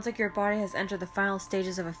 Sounds like your body has entered the final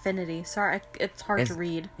stages of affinity. Sorry, it's hard to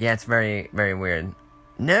read. Yeah, it's very, very weird.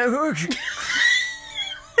 No!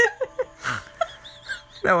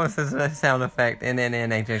 That was the sound effect.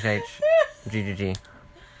 NNNHHH. GGG.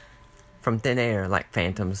 From thin air, like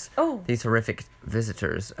phantoms, Oh. these horrific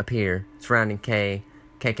visitors appear, surrounding KK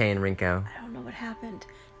and Rinko. I don't know what happened.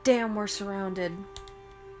 Damn, we're surrounded.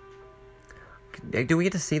 Do we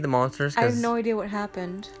get to see the monsters? I have 'Cause no idea what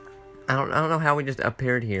happened. I don't know how we just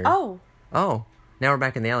appeared here. Oh, Oh, now we're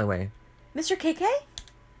back in the alleyway. Mr. KK?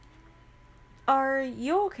 Are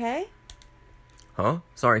you okay? Huh?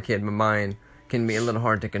 Sorry, kid, my mind can be a little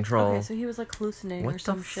hard to control. Okay, so he was like hallucinating or What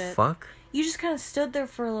some the shit. fuck? You just kind of stood there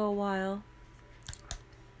for a little while.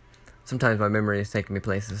 Sometimes my memory is taking me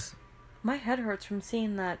places. My head hurts from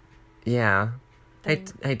seeing that. Yeah. Thing.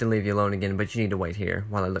 Hate to leave you alone again, but you need to wait here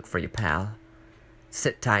while I look for you, pal.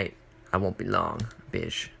 Sit tight. I won't be long,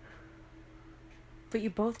 bish. But you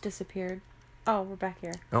both disappeared. Oh, we're back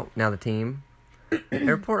here. Oh, now the team. A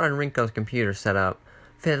report on Rinko's computer set up.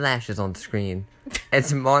 Flashes on the screen.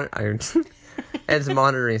 Its monitoring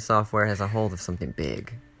software has a hold of something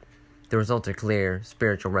big. The results are clear,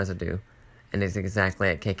 spiritual residue, and is exactly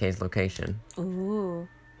at KK's location. Ooh.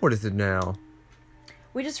 What is it now?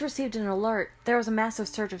 We just received an alert. There was a massive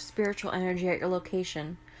surge of spiritual energy at your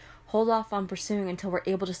location. Hold off on pursuing until we're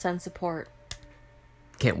able to send support.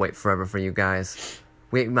 Can't wait forever for you guys.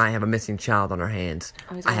 We might have a missing child on our hands.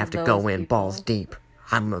 Oh, he's I one have of to go those in people. balls deep.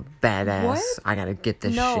 I'm a badass. What? I gotta get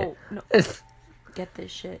this No. shit. Get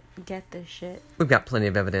this shit. Get this shit. We've got plenty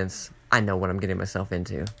of evidence. I know what I'm getting myself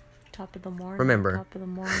into. Top of the morning. Remember. Top of the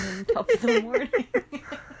morning. Top of the morning.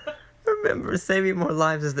 Remember, saving more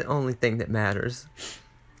lives is the only thing that matters.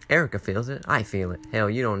 Erica feels it. I feel it. Hell,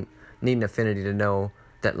 you don't need an affinity to know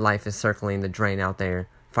that life is circling the drain out there.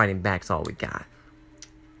 Fighting back's all we got.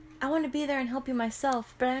 I want want to be there and help you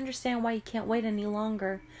myself, but I understand why you can't wait any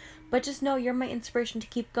longer. But just know you're my inspiration to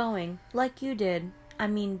keep going, like you did. I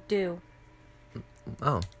mean, do.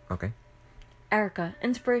 Oh, okay. Erica,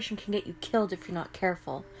 inspiration can get you killed if you're not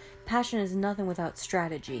careful. Passion is nothing without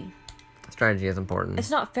strategy. Strategy is important. It's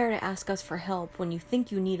not fair to ask us for help when you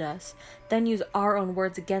think you need us, then use our own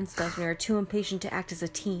words against us when we are too impatient to act as a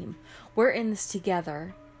team. We're in this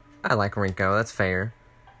together. I like Rinko. That's fair.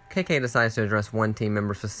 KK decides to address one team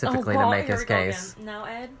member specifically to make his case. Now,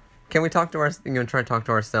 Ed? Can we talk to our... You know, try to talk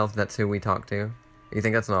to ourselves? That's who we talk to? You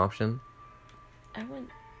think that's an option? I want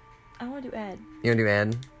to do Ed. You want to do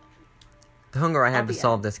Ed? The hunger I have to be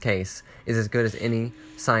solve Ed. this case is as good as any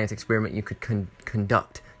science experiment you could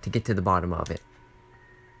conduct to get to the bottom of it.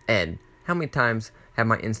 Ed, how many times have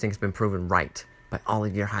my instincts been proven right by all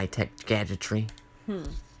of your high-tech gadgetry?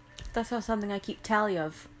 That's not something I keep tally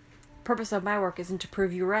of. Purpose of my work isn't to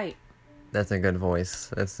prove you right. That's a good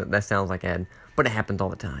voice. That sounds like Ed, but it happens all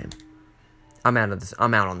the time. I'm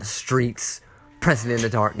out on the streets, pressing into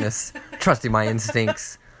darkness, trusting my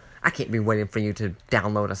instincts. I can't be waiting for you to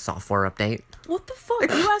download a software update. What the fuck?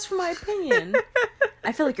 You asked for my opinion.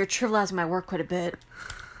 I feel like you're trivializing my work quite a bit.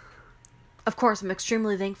 Of course, I'm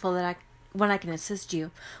extremely thankful that I can assist you,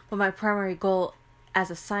 but my primary goal as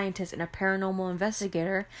a scientist and a paranormal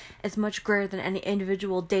investigator is much greater than any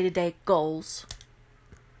individual day-to-day goals.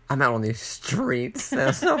 I'm out on these streets.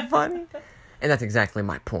 That's so funny. And that's exactly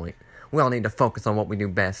my point. We all need to focus on what we do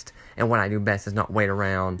best, and what I do best is not wait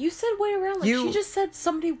around. You said wait around like she just said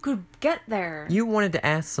somebody could get there. You wanted to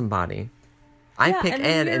ask somebody. I pick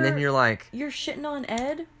Ed, and then you're like... You're shitting on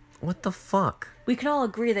Ed? What the fuck? We can all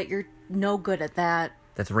agree that you're no good at that.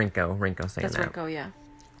 That's Rinko. Rinko saying That's that. Rinko, yeah.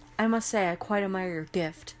 I must say, I quite admire your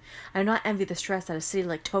gift. I do not envy the stress that a city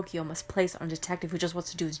like Tokyo must place on a detective who just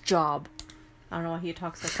wants to do his job. I don't know why he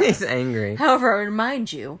talks like that. He's angry. However, I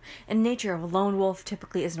remind you, in nature, a lone wolf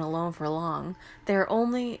typically isn't alone for long. They're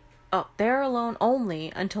alone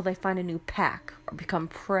only until they find a new pack or become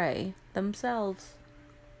prey themselves.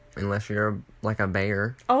 Unless you're like a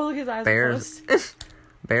bear. Oh, look at his eyes.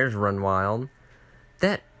 Bears run wild.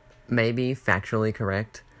 That may be factually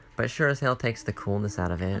correct, but sure as hell takes the coolness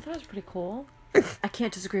out of I it. thought it was pretty cool. I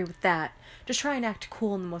can't disagree with that. Just try and act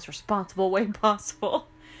cool in the most responsible way possible.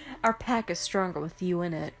 Our pack is stronger with you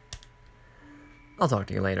in it. I'll talk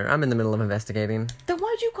to you later. I'm in the middle of investigating. Then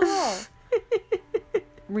why'd you call?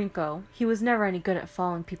 Rinko, he was never any good at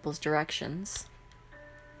following people's directions.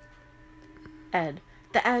 Ed,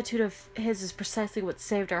 the attitude of his is precisely what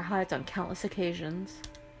saved our hides on countless occasions.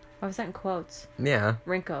 Why was that in quotes? Yeah.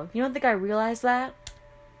 Rinko, you don't think I realized that?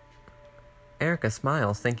 Erica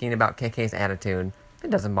smiles, thinking about KK's attitude.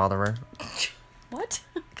 It doesn't bother her. What?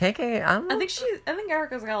 KK, I don't know. I think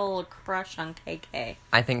Erica's got a little crush on KK.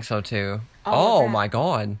 I think so too. Oh, Oh my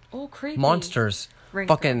god. Oh, creepy. Monsters. Rinko.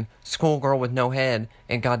 Fucking schoolgirl with no head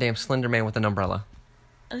and goddamn Slender Man with an umbrella.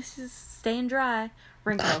 This is staying dry.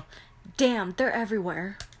 Rinko, damn, they're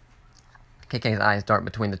everywhere. KK's eyes dart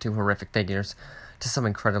between the two horrific figures to some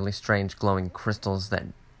incredibly strange glowing crystals that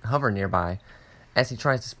hover nearby. As he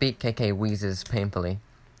tries to speak, KK wheezes painfully.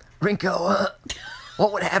 Rinko,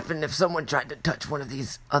 what would happen if someone tried to touch one of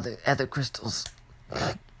these other crystals?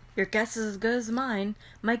 Your guess is as good as mine.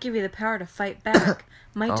 Might give you the power to fight back.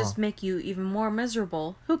 Might just make you even more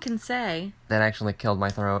miserable. Who can say? That actually killed my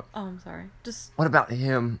throat. Oh, I'm sorry. What about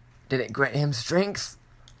him? Did it grant him strength?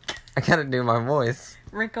 I gotta do my voice.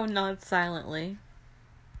 Rinko nods silently.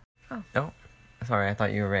 Oh, sorry, I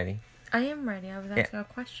thought you were ready. I am ready. I was asking a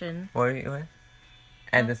question. What are you?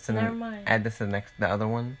 Add this to never mind. Add this to the other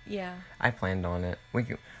one. Yeah. I planned on it. We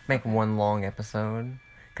could make one long episode.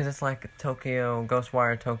 Because it's like Tokyo,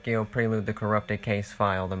 Ghostwire Tokyo, Prelude, the Corrupted Case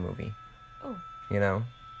File, the movie. Oh. You know?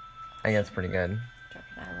 I think that's pretty good. Drop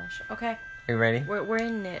an eyelash. Okay. Are you ready? We're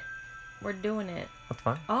in it. We're doing it. What's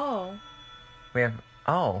fun? Oh. We have...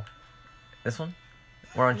 Oh. This one?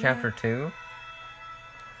 We're on chapter 2?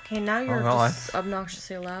 Okay, now you're God. just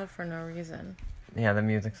obnoxiously loud for no reason. Yeah, the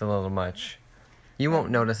music's a little much. You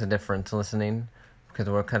won't notice a difference listening. Because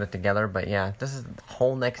we'll cut it together, but yeah, this is the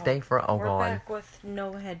whole next day for... Oh, We're God. back with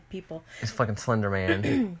no head people. It's fucking Slender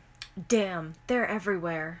Man. Damn, they're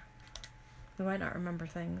everywhere. We might not remember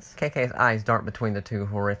things. KK's eyes dart between the two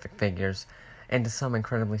horrific figures into some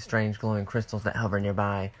incredibly strange glowing crystals that hover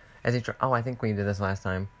nearby. As he Oh, I think we did this last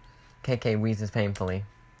time. KK wheezes painfully.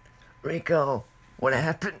 Rico, what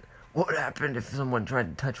happened? What happened if someone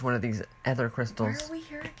tried to touch one of these other crystals? Why are we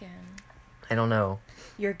here again? I don't know.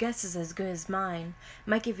 Your guess is as good as mine.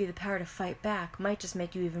 Might give you the power to fight back. Might just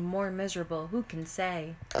make you even more miserable. Who can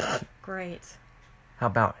say? Great. How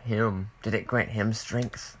about him? Did it grant him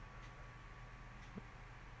strength?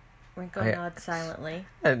 Rinko nods silently.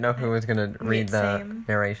 I didn't know who was going to read the Same.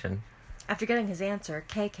 narration. After getting his answer,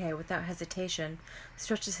 KK, without hesitation,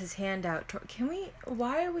 stretches his hand out.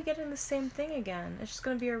 Why are we getting the same thing again? It's just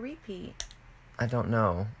going to be a repeat. I don't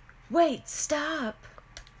know. Wait, stop!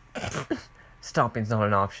 Stopping's not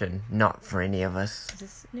an option. Not for any of us. Is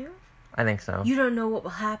this new? I think so. You don't know what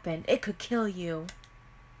will happen. It could kill you.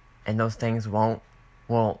 And those things won't.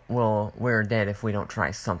 Well, we're dead if we don't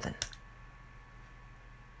try something.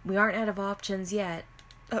 We aren't out of options yet.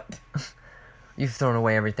 You've thrown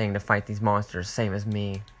away everything to fight these monsters, same as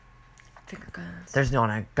me. Finger guns. There's not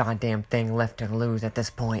a goddamn thing left to lose at this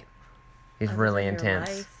point. He's Other really than your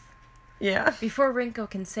intense. life. Yeah. Before Rinko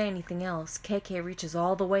can say anything else, KK reaches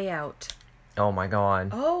all the way out. Oh my god.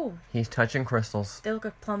 Oh! He's touching crystals. They look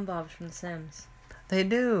like plumb bobs from The Sims. They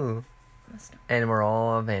do. Must not. And we're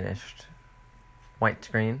all vanished. White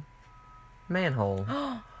screen. Manhole.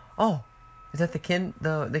 Oh! Is that the kid?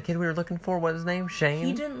 The kid we were looking for? What's his name? Shane?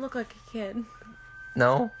 He didn't look like a kid.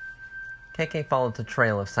 No? KK followed the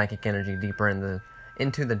trail of psychic energy deeper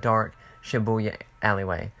into the dark Shibuya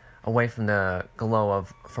alleyway, away from the glow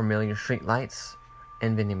of familiar street lights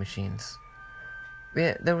and vending machines.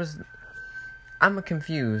 Yeah, I'm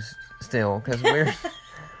confused still, because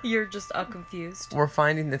You're just confused. we're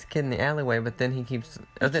finding this kid in the alleyway, but then he keeps...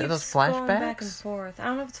 Are He those keeps going back and flashbacks? forth. I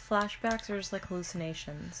don't know if it's flashbacks or just like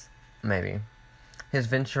hallucinations. Maybe. His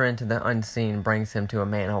venture into the unseen brings him to a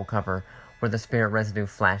manhole cover where the spirit residue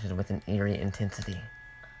flashes with an eerie intensity.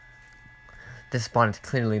 This spot is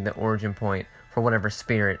clearly the origin point for whatever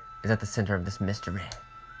spirit is at the center of this mystery.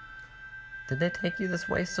 Did they take you this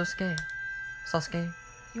way, Sasuke?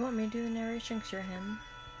 You want me to do the narration because you're him?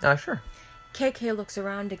 Sure. KK looks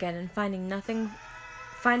around again and finding nothing,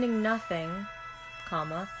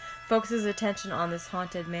 focuses attention on this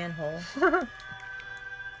haunted manhole.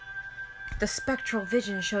 The spectral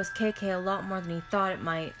vision shows KK a lot more than he thought it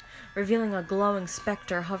might, revealing a glowing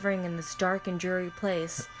specter hovering in this dark and dreary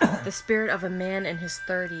place, the spirit of a man in his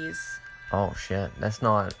 30s. Oh shit, that's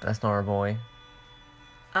not our boy.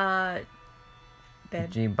 Bed.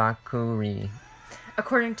 Jibakuri.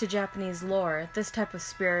 According to Japanese lore, this type of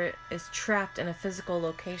spirit is trapped in a physical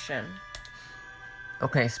location.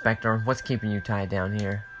 Okay, Spectre, what's keeping you tied down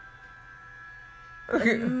here?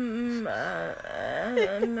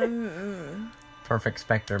 Perfect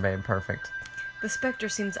Spectre, babe, perfect. The specter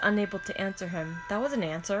seems unable to answer him. That was an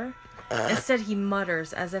answer. Instead, he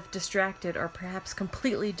mutters, as if distracted or perhaps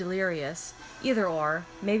completely delirious. Either or,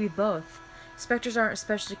 maybe both. Specters aren't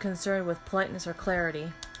especially concerned with politeness or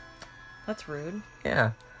clarity. That's rude.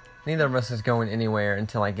 Yeah. Neither of us is going anywhere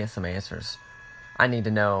until I get some answers. I need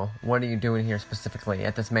to know, what are you doing here specifically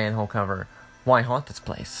at this manhole cover? Why haunt this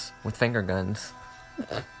place with finger guns?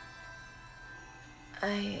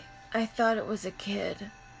 I thought it was a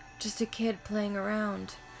kid. Just a kid playing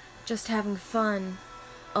around. Just having fun.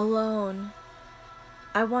 Alone.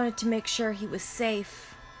 I wanted to make sure he was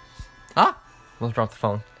safe. Ah! We'll drop the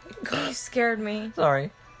phone. You scared me.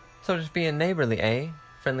 Sorry. So just being neighborly, eh?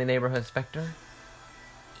 Friendly neighborhood Spectre?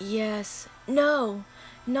 Yes. No.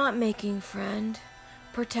 Not making friend.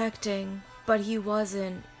 Protecting. But he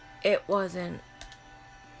wasn't. It wasn't.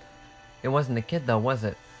 It wasn't the kid though, was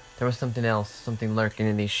it? There was something else, something lurking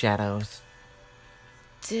in these shadows.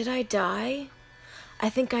 Did I die? I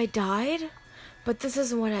think I died? But this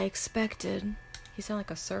isn't what I expected. He sounded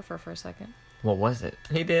like a surfer for a second. What was it?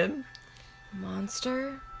 He did?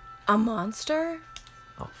 Monster? A monster?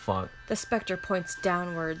 Oh, fuck. The specter points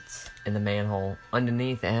downwards. In the manhole.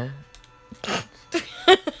 Underneath, eh?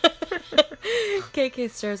 KK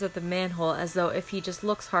stares at the manhole as though if he just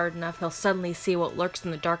looks hard enough, he'll suddenly see what lurks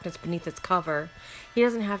in the darkness beneath its cover. He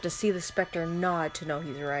doesn't have to see the specter nod to know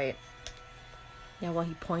he's right. Yeah, well,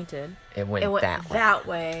 he pointed. It went that way. That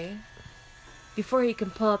way. Before he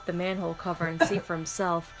can pull up the manhole cover and see for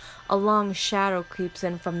himself, a long shadow creeps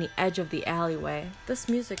in from the edge of the alleyway. This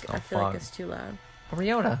music, I feel like, is too loud.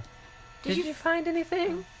 Ryota, did you find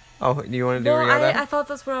anything? Oh, do you want to do Well, Ryota? I thought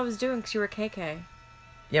that's what I was doing because you were KK.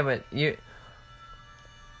 Yeah, but you...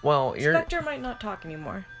 Well, you're... Spectre might not talk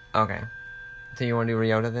anymore. Okay. So you want to do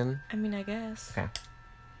Ryota then? I mean, I guess. Okay.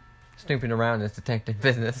 Snooping around is detective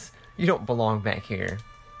business. You don't belong back here.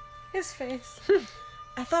 His face.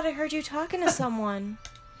 I thought I heard you talking to someone.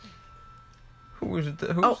 Who's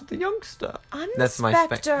the youngster? I'm That's the my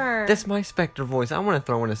Spectre. That's my Spectre voice. I want to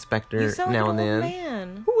throw in a Spectre You sound now like and an old then.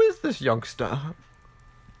 man. Who is this youngster?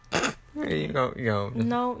 Here you go.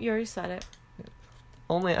 No, you already said it.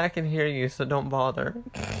 Only I can hear you, so don't bother.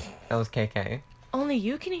 That was KK. Only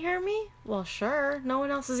you can hear me? Well, sure. No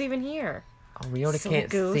one else is even here. Oh, Ryota Silly can't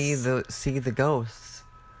goose. see the ghosts.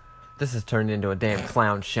 This has turned into a damn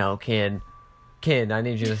clown show, kid. Kid, I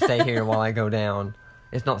need you to stay here while I go down.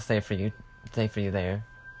 It's not safe for you. Safe for you there.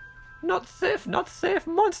 Not safe,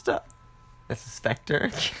 monster. This is Spectre.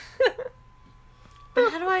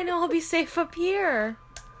 But how do I know he'll be safe up here?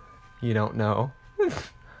 You don't know.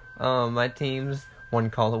 My team's one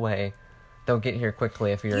call away. They'll get here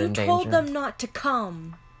quickly if you're in danger. You told them not to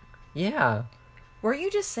come. Yeah. Weren't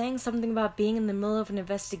you just saying something about being in the middle of an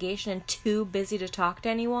investigation and too busy to talk to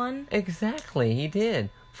anyone? Exactly, he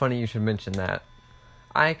did. Funny you should mention that.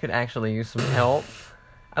 I could actually use some help.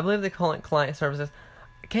 I believe they call it client services.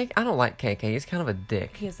 I don't like KK. He's kind of a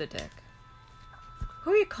dick. He is a dick.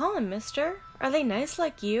 Who are you calling, mister? Are they nice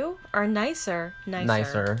like you? Or nicer?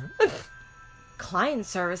 Nicer. Client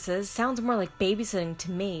services sounds more like babysitting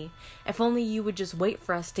to me. If only you would just wait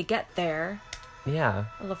for us to get there. Yeah.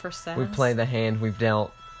 I love her sass. We play the hand we've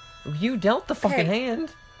dealt. You dealt the fucking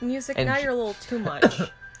hand. Music, And now you're a little too much.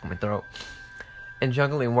 My throat. And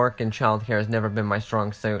juggling work and childcare has never been my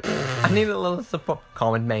strong suit. I need a little support.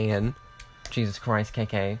 Common man. Jesus Christ,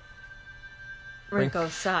 KK. Rinko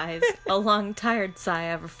sighs, a long, tired sigh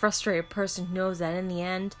of a frustrated person who knows that in the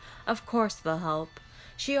end, of course they'll help.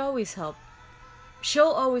 She'll always help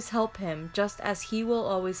him, just as he will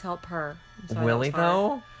always help her. Will he,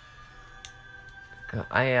 though?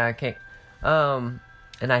 I can't.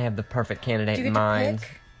 And I have the perfect candidate Do you in get to mind.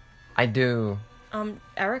 pick? I do.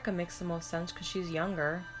 Erica makes the most sense because she's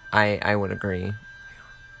younger. I would agree.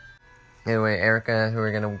 Anyway, Erica, who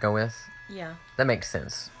we're gonna go with? Yeah. That makes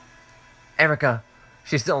sense. Erica.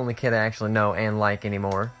 She's the only kid I actually know and like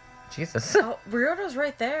anymore. Jesus. Oh, Ryota's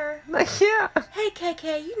right there. Yeah. Hey,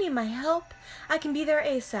 KK, you need my help? I can be there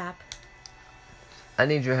ASAP. I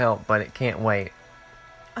need your help, but it can't wait.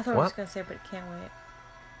 I thought I was going to say, but it can't wait.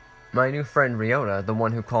 My new friend Ryota, the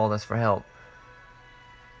one who called us for help.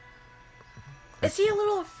 Is he a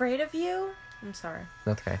little afraid of you? I'm sorry.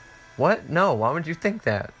 That's okay. What? No, why would you think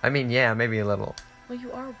that? I mean, yeah, maybe a little. Well,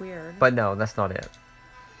 you are weird. But no, that's not it.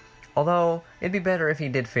 Although, it'd be better if he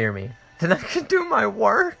did fear me. Then I could do my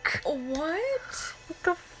work. What? What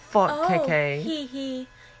the fuck, KK? Hee.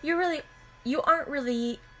 You aren't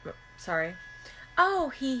really... Sorry.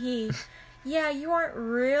 Oh, hee. Yeah, you aren't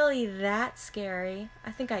really that scary.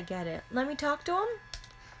 I think I get it. Let me talk to him?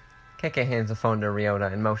 KK hands the phone to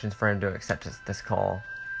Ryota and motions for him to accept this call.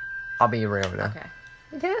 I'll be Ryota. Okay.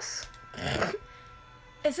 Yes.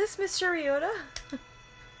 Is this Mr. Ryota?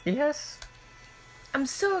 Yes. I'm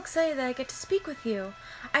so excited that I get to speak with you.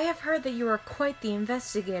 I have heard that you are quite the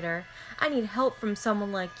investigator. I need help from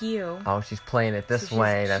someone like you. Oh, she's playing it this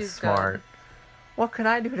way. That's smart. Good. What could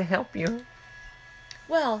I do to help you?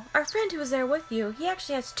 Well, our friend who was there with you, he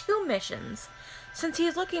actually has 2 missions. Since he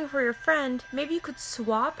is looking for your friend, maybe you could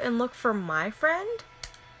swap and look for my friend?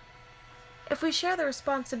 If we share the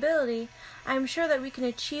responsibility, I am sure that we can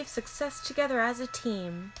achieve success together as a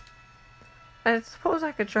team. I suppose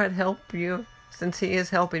I could try to help you, since he is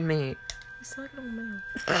helping me. You sound like an old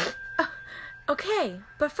man. Okay,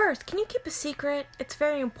 but first, can you keep a secret? It's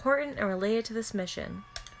very important and related to this mission.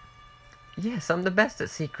 Yes, I'm the best at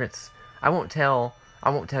secrets. I won't tell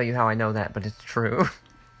you how I know that, but it's true.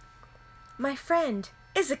 My friend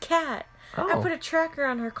is a cat. Oh. I put a tracker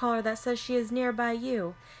on her collar that says she is nearby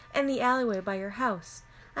you, in the alleyway by your house.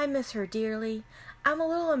 I miss her dearly. I'm a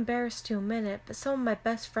little embarrassed to admit it, but some of my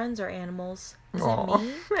best friends are animals. Is it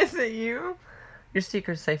me? Is it you? Your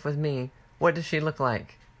secret's safe with me. What does she look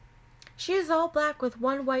like? She is all black with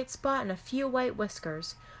one white spot and a few white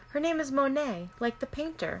whiskers. Her name is Monet, like the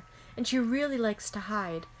painter, and she really likes to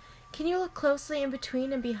hide. Can you look closely in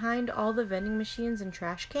between and behind all the vending machines and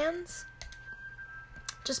trash cans?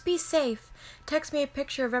 Just be safe. Text me a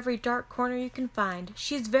picture of every dark corner you can find.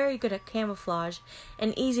 She's very good at camouflage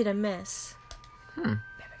and easy to miss.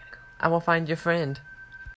 I will find your friend.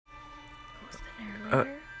 Who's the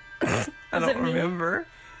narrator? I Was don't it me? remember.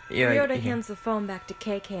 Yeah, Ryota hands the phone back to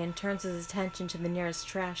KK and turns his attention to the nearest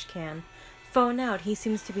trash can. Phone out, he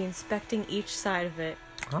seems to be inspecting each side of it.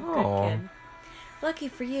 Oh. Good kid. Lucky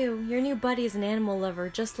for you, your new buddy is an animal lover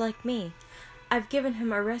just like me. I've given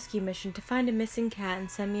him a rescue mission to find a missing cat and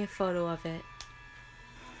send me a photo of it.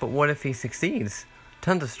 But what if he succeeds?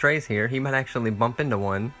 Tons of strays here. He might actually bump into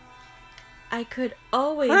one. I could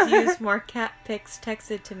always use more cat pics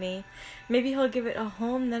texted to me. Maybe he'll give it a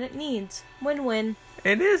home that it needs. Win-win.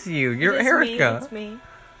 It is you. You're It is Erica. It's me.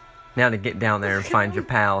 Now to get down there and find your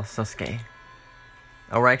pal, Sasuke.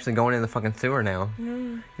 Oh, we're actually going in the fucking sewer now.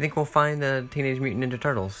 You think we'll find the Teenage Mutant Ninja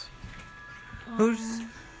Turtles? Who's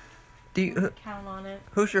Count on it.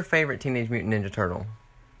 who's your favorite Teenage Mutant Ninja Turtle?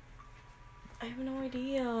 I have no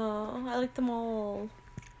idea. I like them all.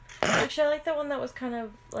 Actually, I like that one that was kind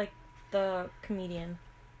of like The comedian.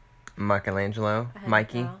 Michelangelo? I had to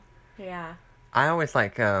Mikey? know. Yeah. I always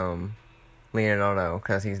like Leonardo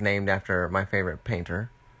because he's named after my favorite painter.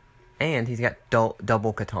 And he's got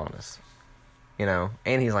double katanas. You know?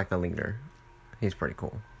 And he's like the leader. He's pretty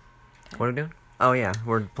cool. Okay. What are we doing? Oh yeah,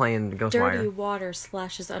 we're playing Ghostwire. Dirty water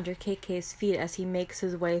splashes under KK's feet as he makes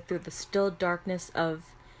his way through the still darkness of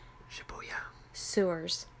Shibuya.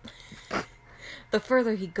 sewers. The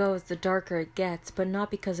further he goes, the darker it gets, but not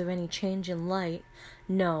because of any change in light.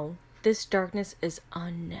 No, this darkness is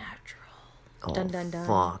unnatural. Oh, Dun dun dun.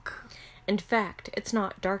 fuck. In fact, it's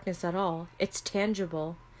not darkness at all. It's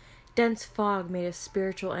tangible. Dense fog made of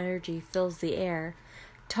spiritual energy fills the air.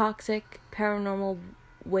 Toxic, paranormal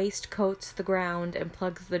waste coats the ground and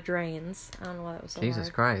plugs the drains. I don't know why that was so Jesus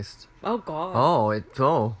hard. Christ. Oh, God.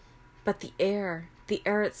 Oh. But the air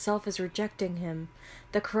itself is rejecting him.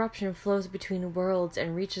 The corruption flows between worlds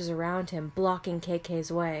and reaches around him, blocking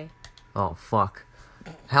KK's way. Oh, fuck.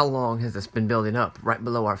 How long has this been building up? Right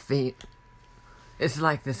below our feet? It's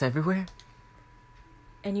like this everywhere?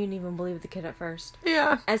 And you didn't even believe the kid at first.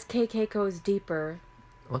 Yeah. As KK goes deeper,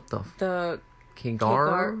 What the the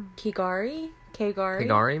Kigari?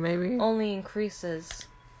 Kigari, maybe? only increases.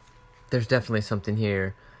 There's definitely something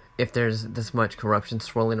here. If there's this much corruption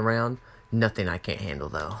swirling around, nothing I can't handle,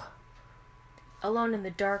 though. Alone in the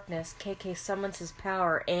darkness, KK summons his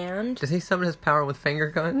power and... Does he summon his power with finger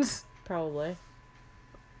guns? Probably.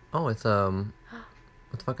 Oh, it's, what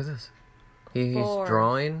the fuck is this? He's 4.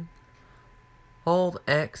 drawing. Hold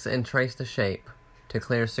X and trace the shape to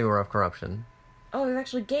clear sewer of corruption. Oh, there's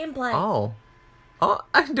actually gameplay. Oh,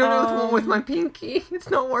 I'm doing it with my pinky. It's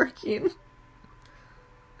not working. Is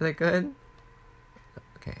that good?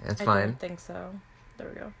 Okay, that's I fine. don't think so. There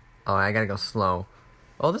we go. Oh, I gotta go slow.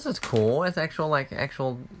 Oh, this is cool. It's actual, like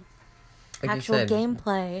Actual you said.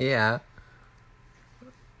 gameplay. Yeah.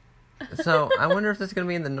 So I wonder if this is gonna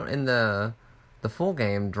be in the full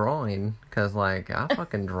game drawing, cause like I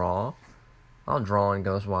fucking draw. I'll draw in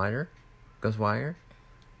Ghostwire.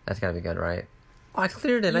 That's gotta be good, right? Oh, I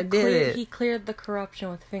cleared it. I did it. He cleared the corruption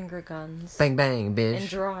with finger guns. Bang bang, bitch. And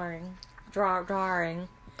drawing.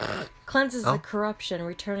 Cleanses the corruption,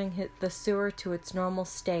 returning the sewer to its normal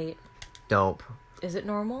state. Dope. Is it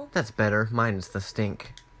normal? That's better. Mine is the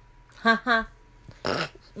stink. Haha.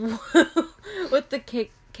 With the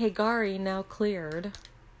Kagari now cleared,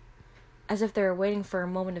 as if they were waiting for a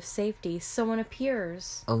moment of safety, someone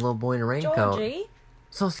appears. A little boy in a raincoat. Georgie?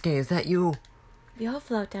 Sosuke, is that you? We all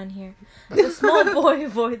float down here. The small boy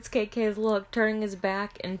avoids KK's look, turning his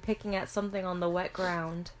back and picking at something on the wet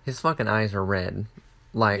ground. His fucking eyes are red.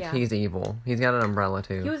 Like, Yeah. he's evil. He's got an umbrella,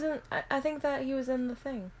 too. He was in... I think that he was in the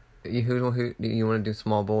thing. Who do you want to do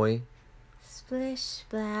small boy? Splish,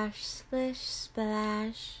 splash, splish,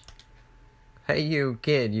 splash. Hey, you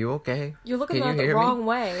kid, you okay? You're looking Can at you the hear me? wrong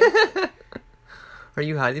way. Are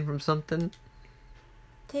you hiding from something?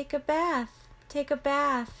 Take a bath. Take a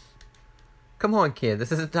bath. Come on, kid.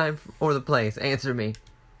 This isn't time or the place. Answer me.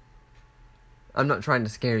 I'm not trying to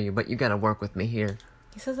scare you, but you gotta work with me here.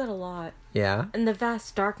 He says that a lot. Yeah? In the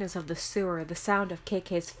vast darkness of the sewer, the sound of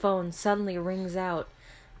KK's phone suddenly rings out.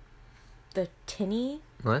 The tinny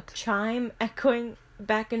What? chime echoing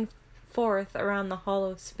back and forth around the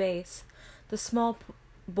hollow space. The small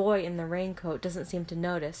boy in the raincoat doesn't seem to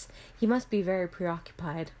notice. He must be very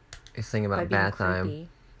preoccupied He's thinking by about being bath time. creepy.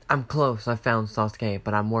 I'm close. I found Sasuke,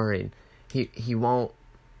 but I'm worried. He won't...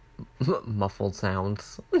 Muffled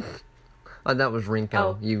sounds. Oh, that was Rinko.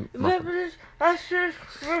 Oh. You muffled.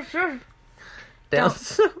 Down.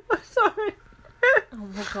 Sorry. Oh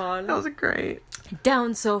my god. That was great.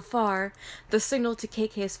 Down so far, the signal to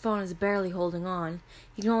KK's phone is barely holding on.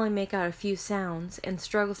 He can only make out a few sounds, and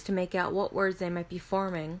struggles to make out what words they might be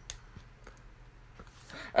forming.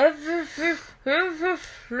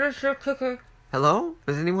 Hello?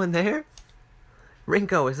 Is anyone there?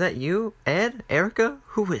 Rinko, is that you? Ed? Erica?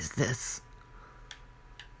 Who is this?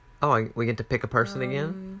 Oh, we get to pick a person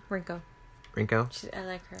again? Rinko. Rinko? I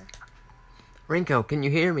like her. Rinko, can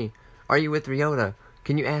you hear me? Are you with Ryota?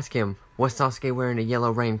 Can you ask him, was Sasuke wearing a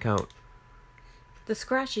yellow raincoat? The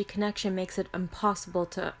scratchy connection makes it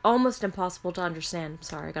almost impossible to understand.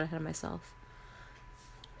 Sorry, I got ahead of myself.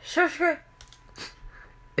 Sasuke!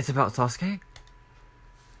 It's about Sasuke?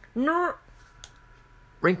 No!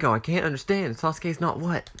 Rinko, I can't understand. Sasuke's not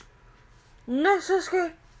what? No,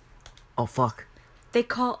 Sasuke! Oh, fuck. The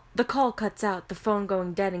call cuts out, the phone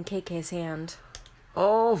going dead in KK's hand.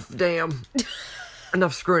 Oh, damn.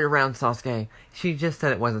 Enough screwing around, Sasuke. She just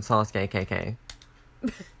said it wasn't Sasuke, KK.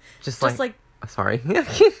 Just like... Sorry.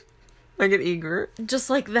 I get eager. Just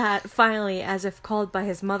like that, finally, as if called by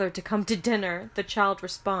his mother to come to dinner, the child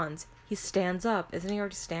responds. He stands up. Isn't he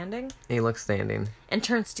already standing? He looks standing. And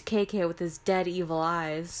turns to KK with his dead evil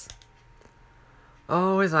eyes.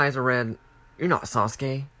 Oh, his eyes are red. You're not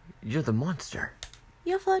Sasuke. You're the monster.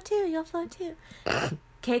 You'll float too, you'll float too.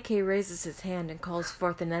 KK raises his hand and calls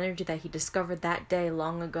forth an energy that he discovered that day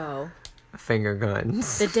long ago. Finger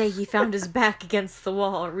guns. The day he found his back against the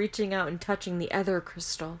wall, reaching out and touching the ether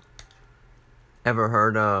crystal. Ever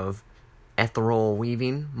heard of ethereal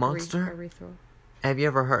weaving monster? Erythral. Have you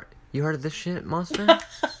ever heard... You heard of this shit, monster?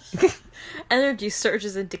 Energy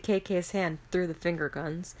surges into KK's hand through the finger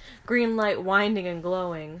guns. Green light winding and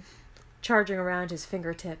glowing, charging around his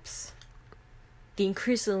fingertips. The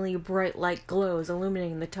increasingly bright light glows,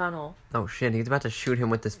 illuminating the tunnel. Oh shit, he's about to shoot him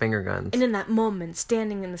with his finger guns. And in that moment,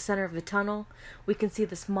 standing in the center of the tunnel, we can see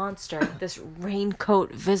this monster, this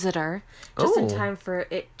raincoat visitor, just in time for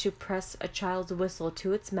it to press a child's whistle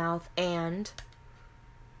to its mouth and...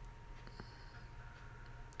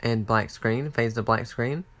 And black screen, fades to black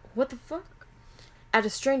screen. What the fuck? At a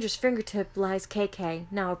stranger's fingertip lies KK,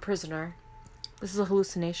 now a prisoner. This is a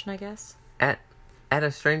hallucination, I guess. At a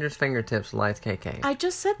stranger's fingertips lies KK. I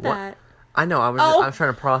just said that. I know, I was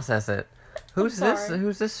trying to process it. Who's this? sorry.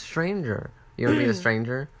 Who's this stranger? You want to be the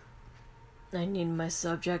stranger? I need my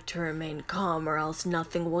subject to remain calm or else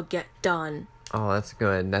nothing will get done. Oh, that's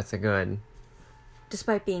good. That's a good.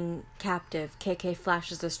 Despite being captive, KK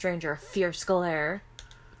flashes the stranger a fierce glare.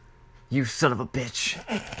 You son of a bitch.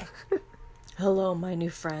 Hello, my new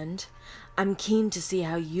friend. I'm keen to see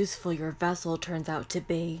how useful your vessel turns out to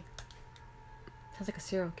be. Sounds like a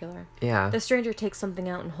serial killer. Yeah. The stranger takes something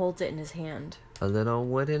out and holds it in his hand. A little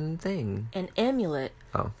wooden thing. An amulet,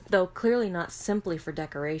 Oh. though clearly not simply for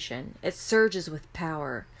decoration. It surges with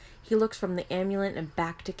power. He looks from the amulet and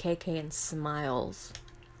back to KK and smiles.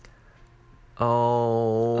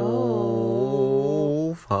 Oh.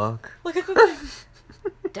 Fuck. Look at the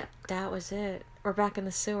that was it. We're back in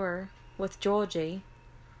the sewer with Georgie.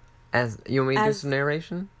 You want me to do some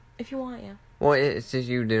narration? If you want, yeah. Well, it's just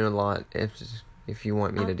you doing a lot. If you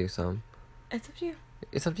want me to do some. It's up to you.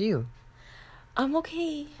 It's up to you. I'm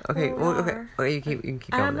okay. Okay, well, okay. Okay, you can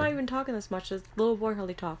keep going. I'm not then. even talking this much. This little boy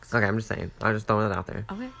hardly talks. Okay, I'm just saying. I'm just throwing it out there.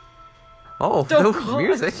 Okay. Oh, no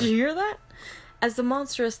music. Did you hear that? As the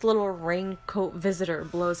monstrous little raincoat visitor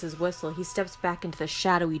blows his whistle, he steps back into the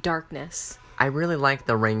shadowy darkness. I really like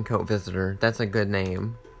the Raincoat Visitor. That's a good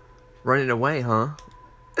name. Running away, huh?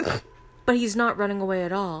 But he's not running away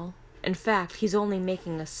at all. In fact, he's only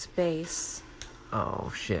making a space.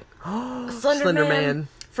 Oh, shit. Slender Man!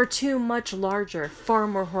 For two much larger, far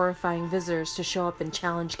more horrifying visitors to show up and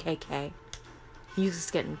challenge KK. He's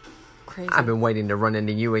just getting crazy. I've been waiting to run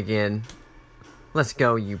into you again. Let's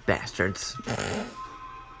go, you bastards.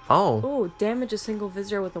 Oh. Ooh, damage a single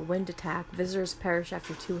visitor with a wind attack. Visitors perish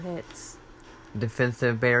after 2 hits.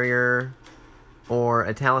 Defensive barrier or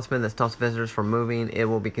a talisman that stops visitors from moving. It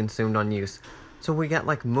will be consumed on use. So we got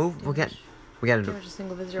like move. We got to do Damage a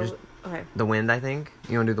single visitor. Okay. the wind. I think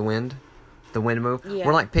you want to do the wind. The wind move. Yeah.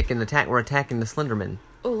 We're like picking attack. We're attacking the Slenderman.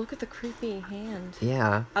 Oh, look at the creepy hand.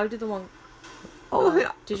 Yeah. I would do the one. Oh,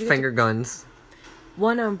 yeah. Did you Finger guns.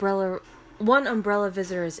 One umbrella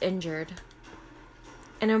visitor is injured.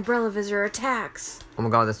 An umbrella visitor attacks. Oh my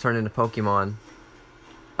god, this turned into Pokemon.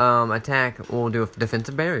 Attack. We'll do a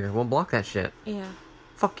defensive barrier. We'll block that shit. Yeah.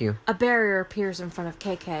 Fuck you. A barrier appears in front of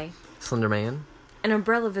KK. Slenderman. An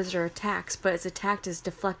umbrella visitor attacks, but its attack is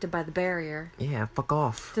deflected by the barrier. Yeah, fuck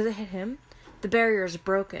off. Does it hit him? The barrier is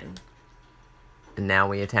broken. And now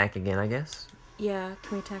we attack again, I guess. Yeah,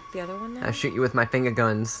 can we attack the other one now? I shoot you with my finger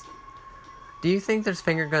guns. Do you think there's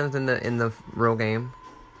finger guns in the real game?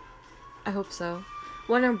 I hope so.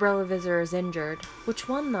 One umbrella visitor is injured. Which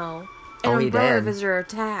one, though? An He umbrella dead. visitor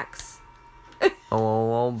attacks.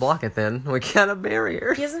 Oh, I'll block it then. We got a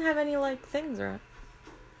barrier. He doesn't have any, things around.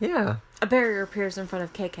 Yeah. A barrier appears in front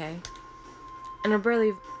of KK. An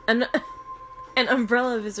umbrella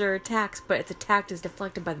visitor attacks, but its attack is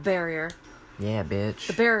deflected by the barrier. Yeah, bitch.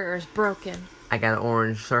 The barrier is broken. I got an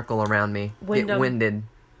orange circle around me. Windham. Get winded.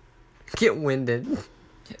 Get winded.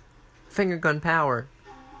 Finger gun power.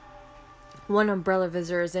 One umbrella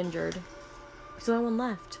visitor is injured. There's only one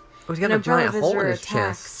left. Oh, he's got An a giant umbrella hole in visitor his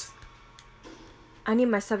chest. I need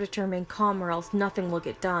my subject to remain calm or else nothing will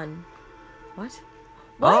get done. What?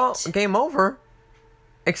 Oh, What? game over.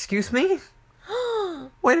 Excuse me?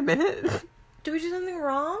 Wait a minute. Did we do something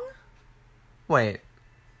wrong? Wait.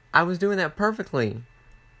 I was doing that perfectly.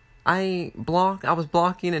 I was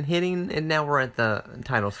blocking and hitting, and now we're at the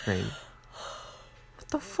title screen. What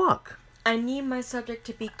the fuck? I need my subject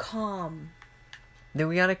to be calm. Do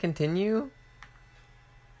we gotta continue?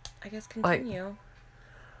 I guess continue.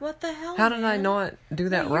 What the hell, How did I man? not do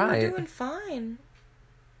that No, right? You were doing fine.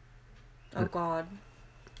 Oh, God.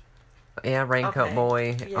 Yeah, Raincoat Okay.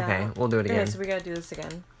 Boy. Yeah. Okay, we'll do it again. Okay, so we gotta do this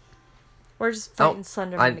again. We're just fighting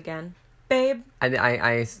Slenderman again. Babe. I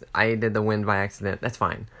did the wind by accident. That's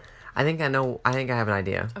fine. I think I have an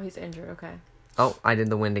idea. Oh, he's injured. Okay. Oh, I did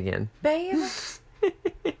the wind again. Babe.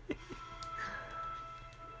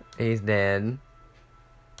 He's dead.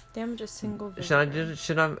 Damage a single visitor.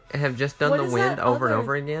 Should I have just done What the is wind that over and other-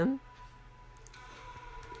 over again?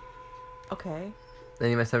 Okay.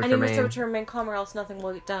 Then you must have I to need remain, to remain calm or else nothing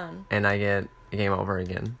will get done. and I get game over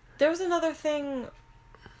again. There was another thing.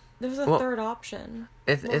 There was a Well, third option.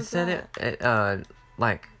 It What it was said that? it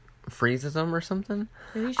like freezes them or something.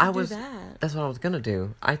 Maybe you should I do was- that. That's what I was gonna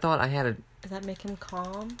do. I thought I had Does that make him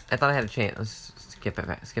calm? a chance. Let's skip it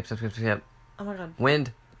back. Skip. Oh my god.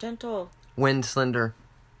 Wind slender.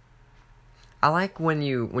 I like when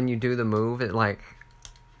you do the move. It like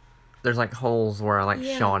there's like holes where I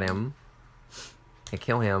Yeah. shot him. Okay,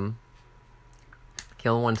 kill him.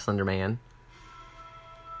 Kill one Slender Man.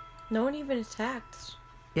 No one even attacked.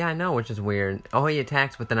 Yeah, I know, which is weird. Oh, he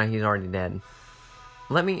attacks, but then he's already dead.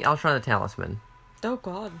 I'll try the talisman. Oh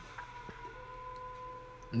god.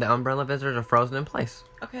 The umbrella visitors are frozen in place.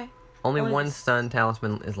 Okay. Only Only one this- stun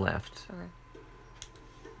talisman is left. Okay.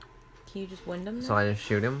 Can you just wind him? So I just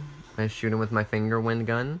shoot him. I shoot him with my finger wind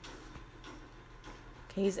gun.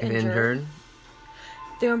 Okay, he's He's injured. injured.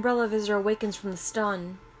 The umbrella visitor awakens from the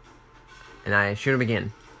stun. And I shoot him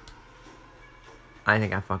again. I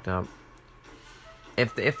think I fucked up.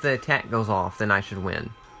 If the attack goes off, then I should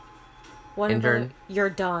win. One Injured. umbrella- You're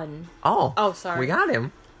done. Oh. Oh, sorry. We got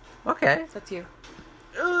him. Okay. That's you.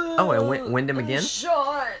 Oh, and wind him again?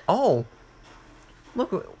 Shot. Oh.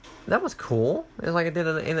 Look, that was cool. It's like I did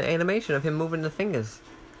in the animation of him moving the fingers.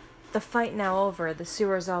 The fight now over, the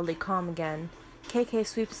sewer is oddly calm again. KK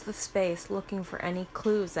sweeps the space, looking for any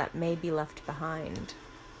clues that may be left behind.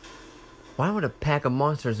 Why would a pack of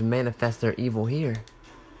monsters manifest their evil here?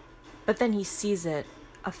 But then he sees it,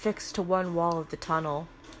 affixed to one wall of the tunnel.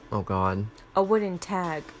 Oh god. A wooden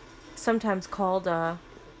tag, sometimes called a...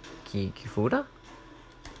 Kifuda?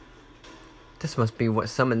 This must be what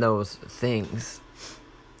summoned those things.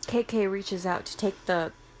 KK reaches out to take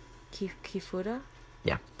the Kifuda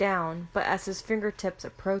Yeah. down, but as his fingertips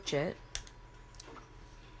approach it...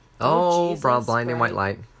 Oh, Jesus, broad blinding white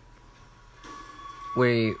right.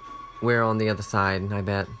 light. We're on the other side, I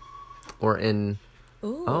bet. Or in...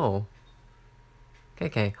 Ooh. Oh.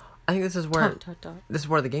 KK. I think this is where... Dot, dot, dot. This is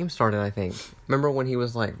where the game started, I think. Remember when he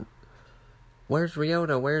was like... Where's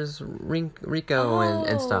Ryota? Where's Rico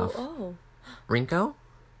and stuff? Oh, Rinko?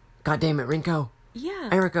 God damn it, Rinko! yeah.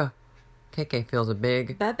 Erica! KK feels a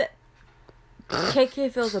big... Babbitt.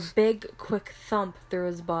 KK feels a big, quick thump through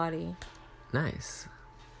his body. Nice.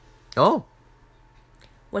 Oh!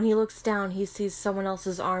 When he looks down, he sees someone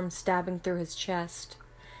else's arm stabbing through his chest.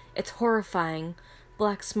 It's horrifying.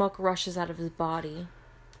 Black smoke rushes out of his body.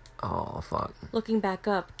 Oh, fuck. Looking back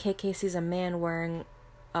up, KK sees a man wearing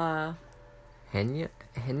a Hanya?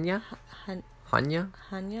 Han- Hanya?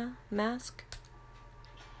 Hanya mask.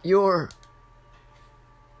 You're...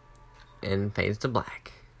 And fades to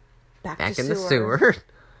black. Back Back to in the sewer.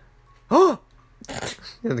 Oh!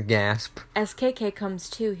 The gasp. As KK comes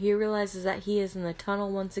to, he realizes that he is in the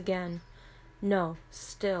tunnel once again. No,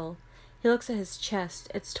 still. He looks at his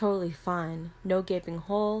chest. It's totally fine. No gaping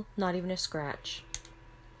hole, not even a scratch.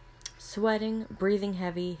 Sweating, breathing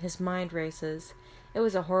heavy, his mind races. It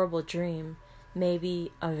was a horrible dream.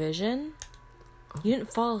 Maybe a vision? You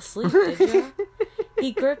didn't fall asleep, did you?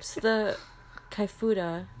 He grips the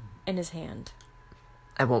Kaifuda in his hand.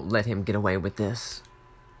 I won't let him get away with this.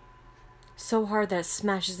 So hard that it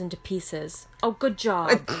smashes into pieces. Oh, good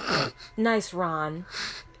job. Nice, Ron.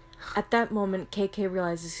 At that moment, KK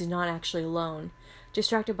realizes he's not actually alone.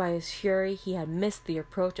 Distracted by his fury, he had missed the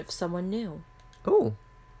approach of someone new. Ooh.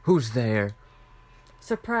 Who's there?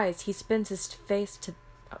 Surprised, he spins his face to...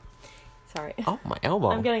 Oh, sorry. Oh, my elbow.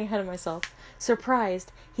 I'm getting ahead of myself.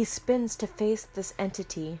 Surprised, he spins to face this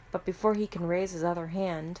entity, but before he can raise his other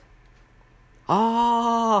hand...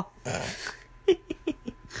 Ah!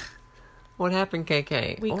 What happened,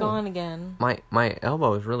 KK? We gone again. My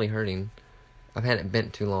elbow is really hurting. I've had it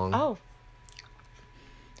bent too long. Oh.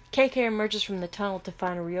 KK emerges from the tunnel to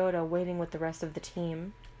find Ryota waiting with the rest of the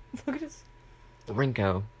team. Look at his...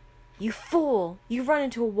 Rinko. You fool! You run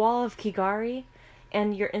into a wall of Kigari,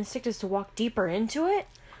 and your instinct is to walk deeper into it?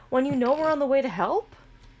 When you know we're on the way to help?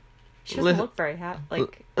 She doesn't look very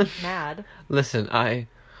mad. Listen,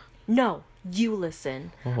 No, you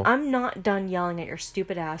listen. Oh. I'm not done yelling at your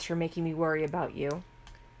stupid ass for making me worry about you.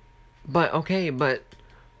 But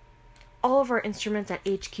all of our instruments at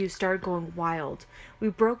HQ started going wild. We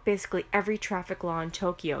broke basically every traffic law in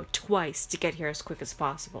Tokyo twice to get here as quick as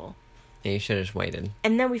possible. Yeah, you should have just waited.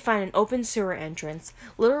 And then we find an open sewer entrance,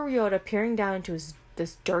 little Ryota peering down into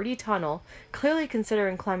this dirty tunnel, clearly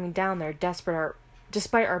considering climbing down there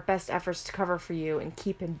despite our best efforts to cover for you and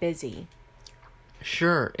keep him busy.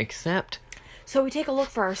 Sure, except... So we take a look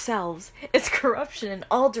for ourselves. It's corruption in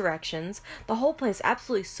all directions. The whole place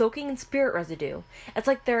absolutely soaking in spirit residue. It's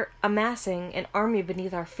like they're amassing an army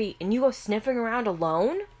beneath our feet, and you go sniffing around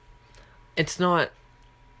alone? It's not...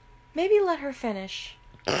 Maybe let her finish.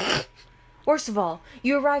 Worst of all,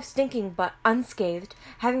 you arrive stinking but unscathed,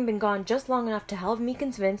 having been gone just long enough to have me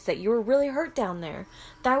convinced that you were really hurt down there,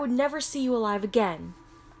 that I would never see you alive again.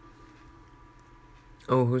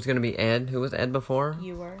 Oh, who's gonna be Ed? Who was Ed before?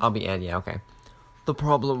 You were. I'll be Ed, yeah, okay. The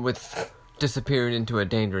problem with disappearing into a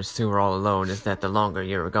dangerous sewer all alone is that the longer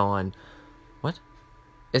you were gone... What?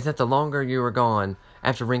 Is that the longer you were gone,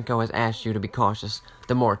 after Rinko has asked you to be cautious,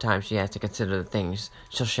 the more time she has to consider the things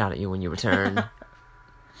she'll shout at you when you return.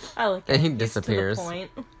 I like it. And he He's disappears. To the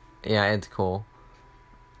point. Yeah, Ed's cool.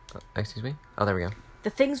 Excuse me? Oh, there we go. The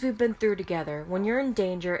things we've been through together. When you're in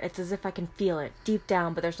danger, it's as if I can feel it deep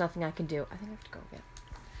down, but there's nothing I can do. I think I have to go again.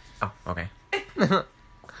 Oh, okay.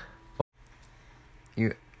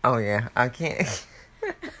 Oh yeah, I can't...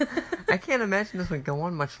 I can't imagine this would go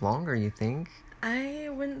on much longer, you think? I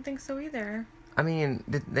wouldn't think so either. I mean,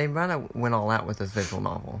 they might have went all out with this visual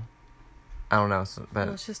novel. I don't know, but...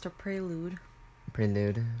 Well, it's just a prelude.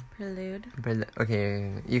 Prelude.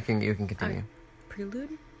 Okay, you can continue.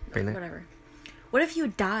 Prelude? Prelude. Whatever. What if you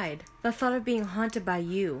died? The thought of being haunted by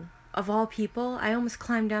you. Of all people, I almost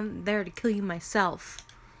climbed down there to kill you myself.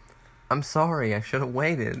 I'm sorry, I should have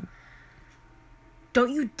waited.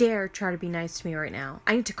 Don't you dare try to be nice to me right now.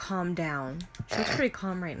 I need to calm down. She looks pretty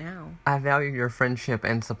calm right now. I value your friendship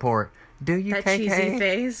and support. Do you, that KK? Cheesy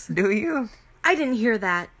face. Do you? I didn't hear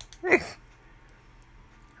that.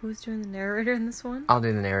 Who's doing the narrator in this one? I'll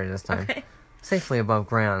do the narrator this time. Okay. Safely above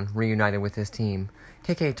ground, reunited with his team,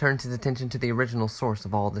 KK turns his attention to the original source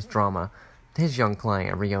of all this drama, his young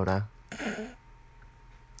client, Ryota.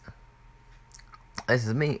 This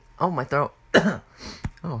is me. Oh, my throat. Oh,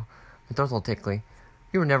 my throat's all tickly.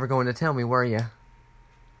 You were never going to tell me, were you?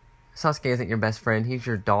 Sasuke isn't your best friend. He's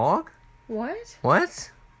your dog? What?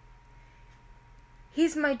 What?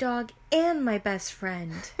 He's my dog and my best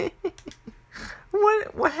friend.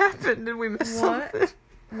 What happened? Did we miss something?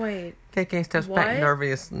 Wait. KK steps what? back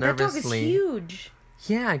nervously. That dog is huge.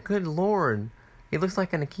 Yeah, good lord. He looks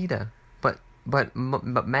like an Akita, but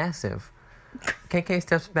massive. KK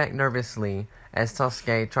steps back nervously as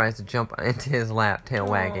Sasuke tries to jump into his lap, tail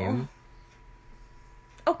wagging.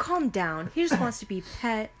 Oh, calm down. He just wants to be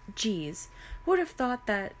pet. Jeez. Who would have thought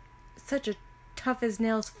that such a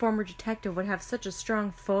tough-as-nails former detective would have such a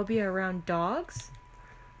strong phobia around dogs?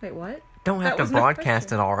 Wait, what? Don't have to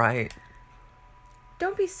broadcast it, all right?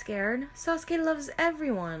 Don't be scared. Sasuke loves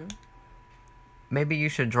everyone. Maybe you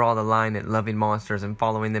should draw the line at loving monsters and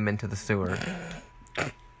following them into the sewer.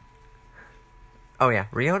 Oh yeah,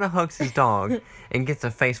 Ryota hugs his dog and gets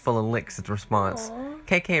a face full of licks as a response. Aww.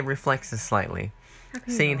 KK reflexes slightly,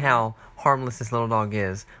 seeing how harmless this little dog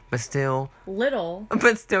is, but still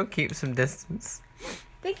keeps some distance.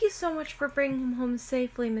 Thank you so much for bringing him home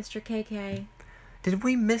safely, Mr. KK. Did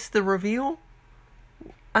we miss the reveal?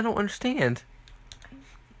 I don't understand.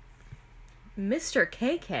 Mr.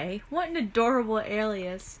 KK? What an adorable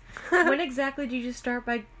alias. When exactly did you start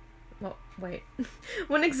by... Well, wait.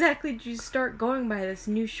 When exactly did you start going by this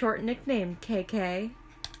new short nickname, KK?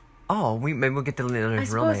 Oh, maybe we'll get to learn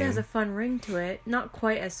his real name. I suppose it has a fun ring to it. Not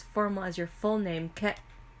quite as formal as your full name,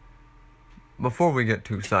 Before we get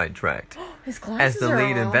too sidetracked, his glasses as the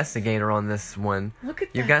lead off. investigator on this one, Look at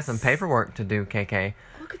you've that. got some paperwork to do, KK.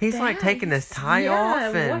 Look at He's that. like taking his tie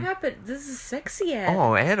off and... what happened? This is sexy Ed.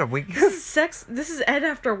 Oh, Ed, are we... This is Ed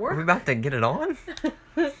after work. Are we about to get it on?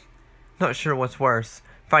 Not sure what's worse,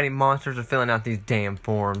 fighting monsters or filling out these damn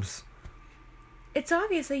forms. It's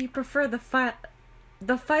obvious that you prefer the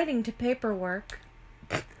fighting to paperwork.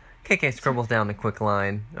 KK scribbles down a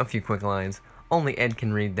few quick lines. Only Ed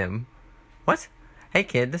can read them. What? Hey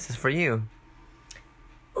kid, this is for you.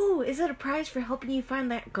 Ooh, is it a prize for helping you find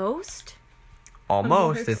that ghost?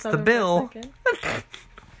 Almost, it's the bill.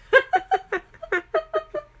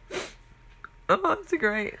 Oh, that's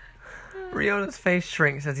great. Ryota's face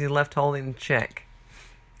shrinks as he's left holding the check.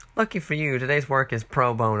 Lucky for you, today's work is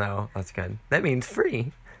pro bono. That's good. That means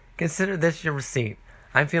free. Consider this your receipt.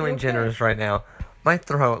 I'm feeling generous right now. My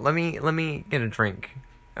throat. Let me get a drink.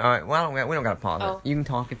 All right. Well, we don't gotta pause it. You can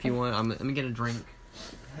talk if you want. Let me get a drink.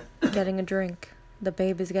 Getting a drink. The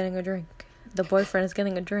babe is getting a drink. The boyfriend is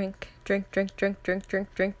getting a drink. Drink, drink, drink, drink,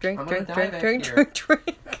 drink, drink, drink, I'm drink, gonna drink, die drink, back drink,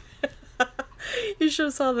 drink. You should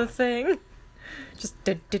have saw the thing. Just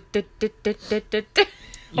You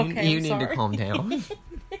need to calm down.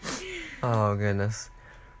 Oh, goodness.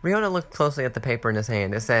 Ryota looked closely at the paper in his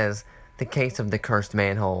hand. It says, "The case of the cursed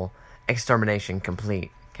manhole. Extermination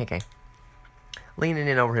complete." KK. Leaning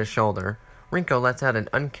in over his shoulder, Rinko lets out an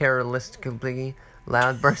uncharacteristically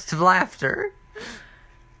loud burst of laughter.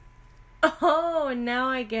 Oh, now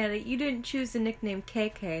I get it. You didn't choose the nickname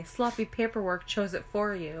KK. Sloppy paperwork chose it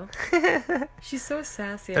for you. She's so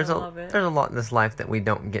sassy. I love it. There's a lot in this life that we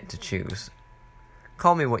don't get to choose.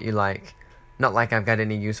 Call me what you like. Not like I've got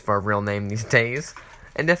any use for a real name these days.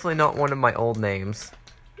 And definitely not one of my old names.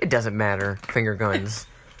 It doesn't matter. Finger guns.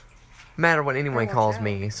 Matter what anyone calls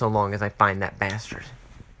me, so long as I find that bastard.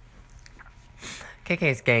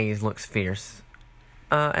 KK's gaze looks fierce.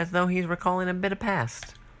 As though he's recalling a bit of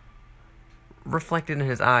past. Reflected in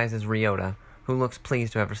his eyes is Ryota, who looks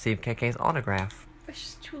pleased to have received KK's autograph. It's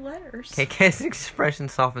just 2 letters. KK's expression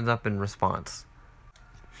softens up in response.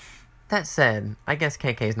 That said, I guess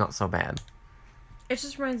KK's not so bad. It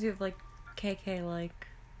just reminds me of, like, KK,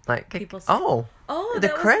 like people say. Oh, the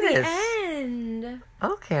credits. Was the end.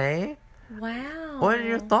 Okay. Wow. What are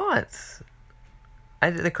your thoughts?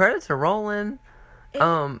 The credits are rolling.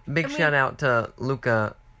 Big shout out to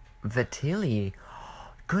Luca Vitili.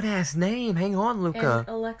 Good ass name. Hang on, Luca. And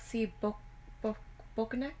Alexei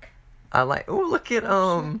Bokanek. I like. Oh, look at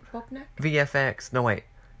Bokanek? VFX. No wait.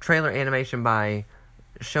 Trailer animation by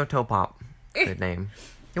Shotopop. Good name.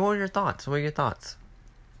 What were your thoughts?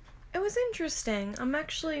 It was interesting. I'm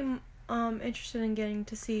actually interested in getting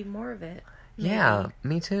to see more of it. Maybe. Yeah,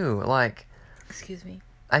 me too. Like, excuse me.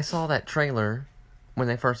 I saw that trailer when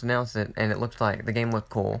they first announced it, and it looked like the game looked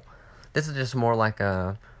cool. This is just more like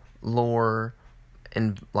a lore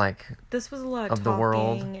and like this was a lot of the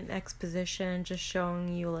world and exposition, just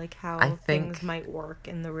showing you like how things might work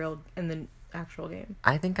in the actual game.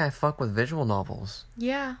 I think I fuck with visual novels.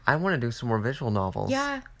 Yeah. I want to do some more visual novels.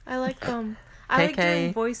 Yeah, I like them. I like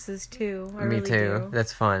doing voices too. I really do.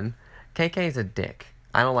 That's fun. KK's a dick.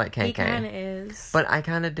 I don't like KK. He kind of is. But I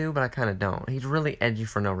kind of do, but I kind of don't. He's really edgy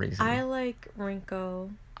for no reason. I like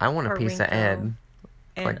Rinko. I want a piece of Ed.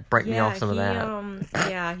 And like, break me off some of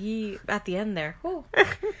that. He at the end there.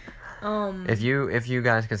 If you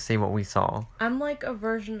guys could see what we saw. I'm like a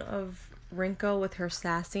version of Rinko with her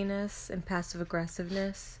sassiness and passive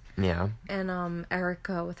aggressiveness. Yeah. And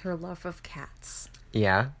Erika with her love of cats.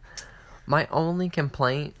 Yeah. My only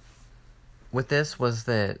complaint with this was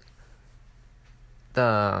that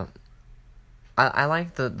I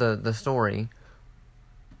like the story,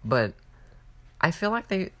 but I feel like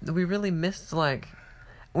we really missed like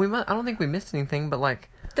I don't think we missed anything, but like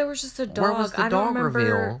there was just a dog. Where was the dog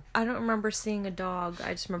reveal? I don't remember seeing a dog.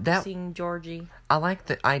 I just remember seeing Georgie. I like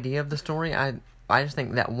the idea of the story. I just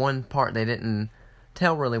think that one part they didn't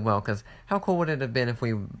tell really well, because how cool would it have been if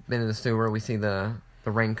we been in the sewer, we see the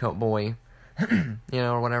raincoat boy,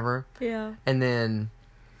 or whatever. Yeah. And then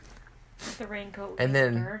the raincoat. And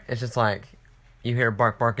then it's just like you hear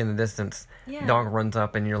bark in the distance. Yeah. Dog runs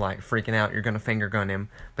up and you're like freaking out. You're gonna finger gun him,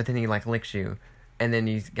 but then he like licks you, and then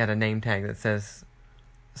he's got a name tag that says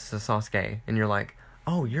Sasuke, and you're like,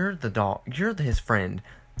 oh, you're the dog. You're his friend.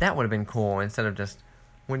 That would have been cool instead of just,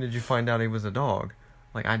 when did you find out he was a dog?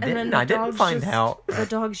 Like I didn't find out. The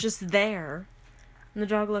dog's just there, and the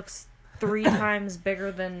dog looks 3 times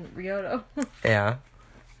bigger than Ryota. Yeah,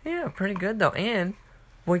 pretty good though, and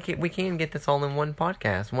we can get this all in one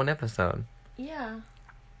podcast, one episode. Yeah,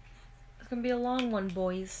 it's gonna be a long one,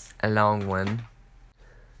 boys. A long one.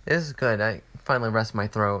 This is good. I finally rest my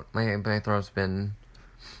throat. My throat's been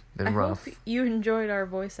rough. Hope you enjoyed our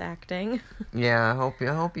voice acting. Yeah, I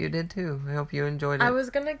hope you did too. I hope you enjoyed it. I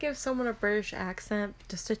was gonna give someone a British accent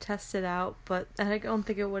just to test it out, but I don't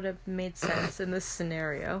think it would have made sense in this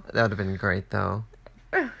scenario. That would have been great though.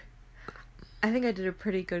 I think I did a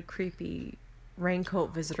pretty good creepy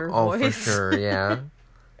raincoat visitor voice. Oh, for sure, yeah.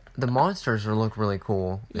 The monsters look really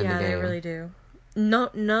cool in the game. Yeah, they really do. None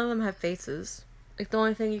of them have faces. Like, the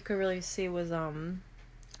only thing you could really see was the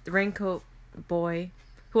raincoat boy,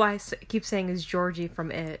 who I keep saying is Georgie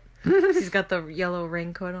from It. He's got the yellow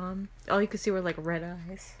raincoat on. All you could see were like red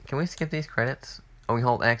eyes. Can we skip these credits? Oh, we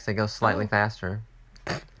hold X, they go slightly faster.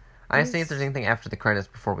 I see if there's anything after the credits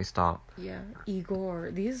before we stop. Yeah,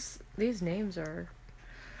 Igor. These names are...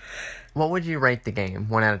 What would you rate the game?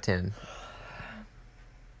 1 out of 10.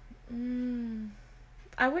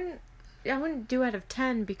 I wouldn't do out of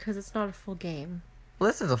 10 because it's not a full game. Well,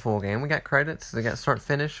 this is a full game. We got credits. We got start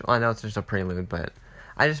finish. Well, I know it's just a prelude, but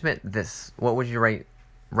I just meant this. What would you rate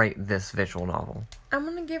this visual novel? I'm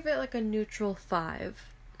gonna give it like a neutral 5.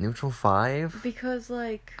 Neutral 5? Because,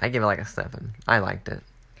 like... I give it like a 7. I liked it.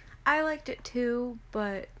 I liked it too,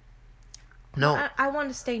 but... No. I want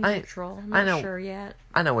to stay neutral. I'm I not know, sure yet.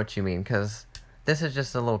 I know what you mean, because this is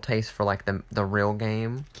just a little taste for, like, the real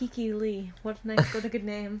game. Kiki Lee. What a good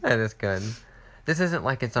name. That is good. This isn't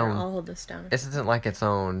like its own... I'll hold this down. This isn't like its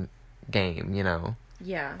own game, you know?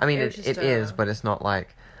 Yeah. I mean, it is, but it's not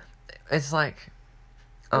like... It's like...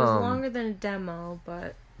 It was longer than a demo,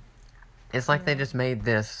 but... It's like they just made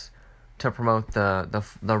this to promote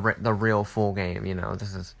the real full game, you know?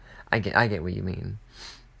 This is... I get what you mean.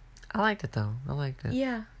 I liked it, though. I liked it.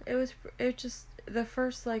 Yeah. It just... The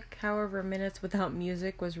first, like, however minutes without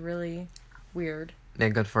music was really weird. A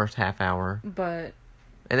good first half hour. But...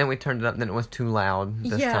 And then we turned it up, and then it was too loud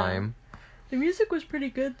this time. The music was pretty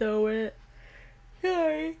good, though, when it...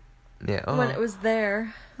 Sorry. Yeah. When it was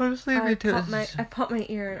there. Honestly, I popped my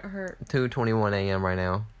ear and it hurt. 2:21 a.m. right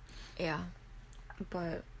now. Yeah.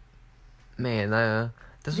 But... Man,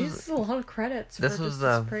 this is a lot of credits this for was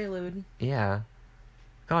this prelude. Yeah.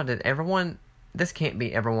 God, did everyone... This can't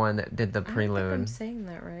be everyone that did the prelude. I don't think I'm saying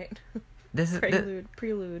that right. This is...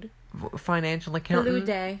 Prelude. Financial accounting. Prelude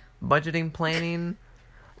day. Budgeting, planning.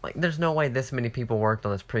 Like, there's no way this many people worked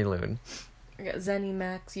on this prelude. I got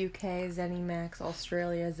ZeniMax UK, ZeniMax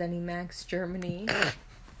Australia, ZeniMax Germany.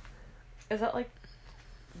 Is that like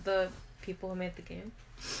the people who made the game?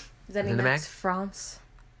 ZeniMax France.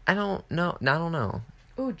 I don't know. I don't know.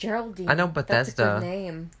 Ooh, Geraldine. I know Bethesda. That's a good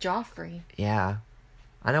name. Joffrey. Yeah.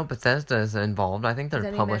 I know Bethesda is involved. I think they're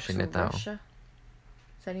ZeniMax publishing it, though. Russia.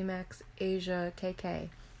 ZeniMax Asia KK.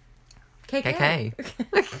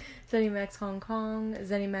 ZeniMax Hong Kong.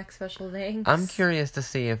 ZeniMax Special Thanks. I'm curious to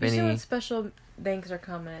see if any... when special thanks are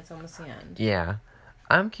coming, it's almost the end. Yeah.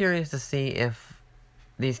 I'm curious to see if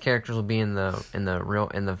these characters will be in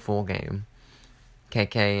the full game.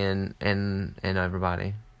 KK and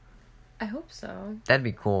everybody. I hope so. That'd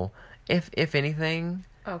be cool. If anything...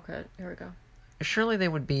 Okay, here we go. Surely they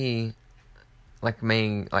would be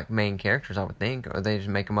main characters, I would think. Or they just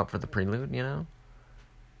make them up for the prelude, you know?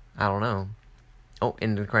 I don't know. Oh,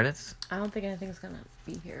 into the credits? I don't think anything's gonna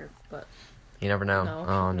be here, but... You never know.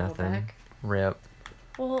 No, nothing. Rip.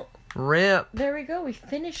 Well... Rip! There we go, we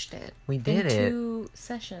finished it. We did it. 2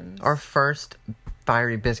 sessions. Our first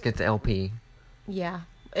Fiery Biscuits LP. Yeah.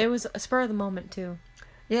 It was a spur of the moment, too.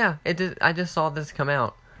 Yeah, it did. I just saw this come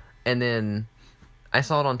out, and then I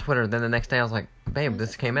saw it on Twitter. Then the next day I was like, babe,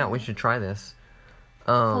 this came out. We should try this.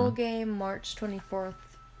 Full game, March 24th,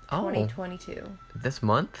 2022. This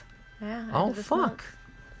month? Yeah. Oh, fuck.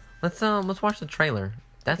 Let's watch the trailer.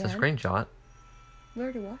 That's Again? a screenshot. We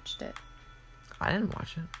already watched it. I didn't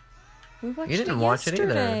watch it. We watched You didn't it watch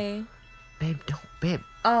yesterday. it either. Babe, don't. Babe.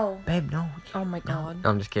 Oh. Babe, no. Oh my god. No,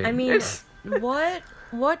 I'm just kidding. I mean,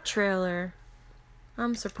 what trailer?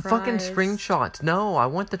 I'm surprised. Fucking screenshots. No, I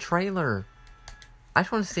want the trailer. I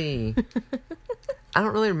just want to see. I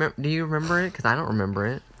don't really remember. Do you remember it? Because I don't remember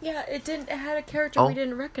it. Yeah, it had a character we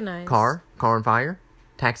didn't recognize. Car on fire?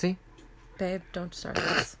 Taxi? Babe, don't start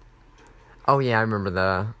this. Oh yeah, I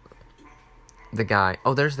remember the guy.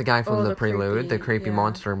 Oh, there's the guy from the prelude, the creepy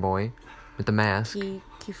monster boy with the mask.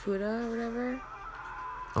 Kifuda or whatever.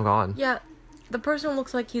 Oh god. Yeah, the person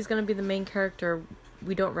looks like he's gonna be the main character.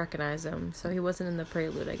 We don't recognize him, so he wasn't in the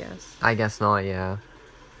prelude, I guess. I guess not. Yeah.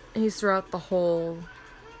 He's throughout the whole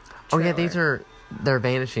trailer. Oh yeah, they're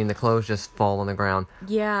vanishing. The clothes just fall on the ground.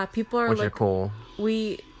 Yeah, people are which are cool.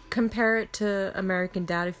 We compare it to American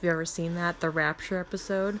Dad, if you've ever seen that, the Rapture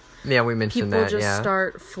episode. Yeah, we mentioned that. People just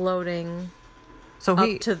start floating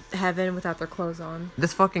up to heaven without their clothes on.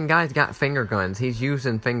 This fucking guy's got finger guns. He's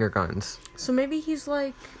using finger guns. So maybe he's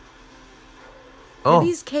like... Maybe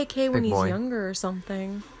he's KK when he's younger or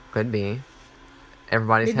something. Could be.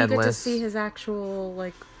 Everybody's headless. Maybe you get to see his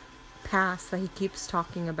actual, past that he keeps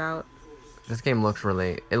talking about. This game looks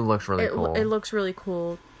really cool. It looks really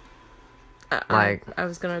cool. I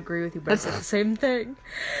was gonna agree with you, but I said the same thing.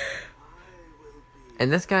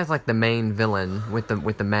 And this guy's like the main villain with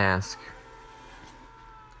the mask.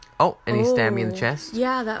 Oh, and he stabbed me in the chest.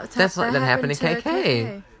 Yeah, that happened to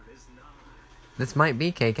KK. This might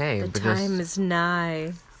be KK. The time is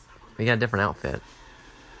nigh. We got a different outfit.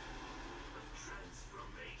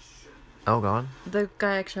 Oh god. The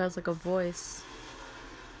guy actually has a voice.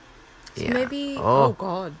 So yeah. Maybe. Oh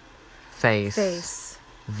god. Face.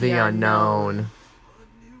 The unknown.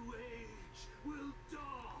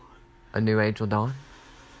 A new age will dawn.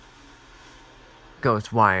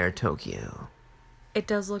 Ghostwire Tokyo. It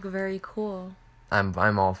does look very cool.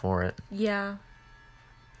 I'm all for it. Yeah.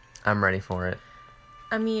 I'm ready for it.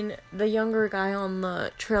 I mean, the younger guy on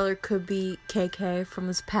the trailer could be KK from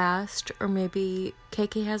his past, or maybe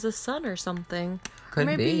KK has a son or something. Could or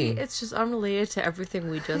maybe be. it's just unrelated to everything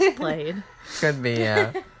we just played. Could be,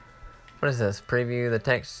 yeah. What is this? Preview the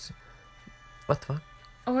text. What the fuck?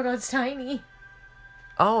 Oh my god, it's tiny.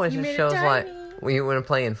 Oh, it You just made it shows like tiny. we want to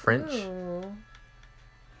play in French. Ooh.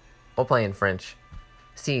 We'll play in French.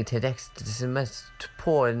 See, TEDx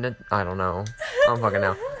pour. I don't know. I don't fucking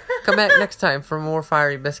know. Come back next time for more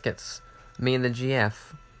Fiery Biscuits. Me and the GF.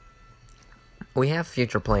 We have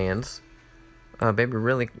future plans. Baby, you're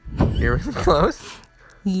really close.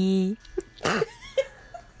 Yeah.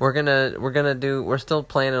 We're still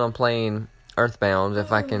planning on playing Earthbound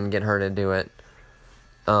if I can get her to do it.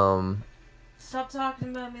 Stop talking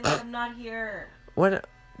about me like I'm not here. What?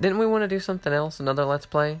 Didn't we want to do something else? Another Let's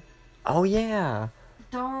Play? Oh, yeah.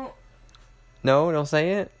 Don't. No, don't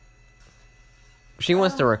say it. She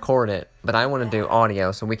wants to record it, but I want to do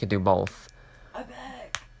audio so we could do both. I'm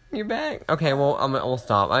back. You're back? Okay, well, we'll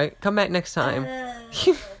stop. Come back next time.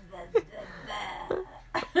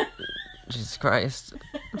 Jesus Christ.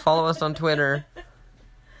 Follow us on Twitter.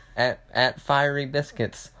 At Fiery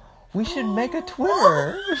Biscuits. We should make a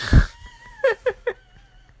Twitter.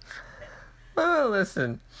 Oh,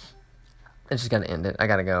 listen. I'm just gonna end it. I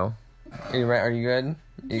gotta go. Are you right? Are you good?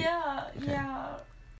 Yeah.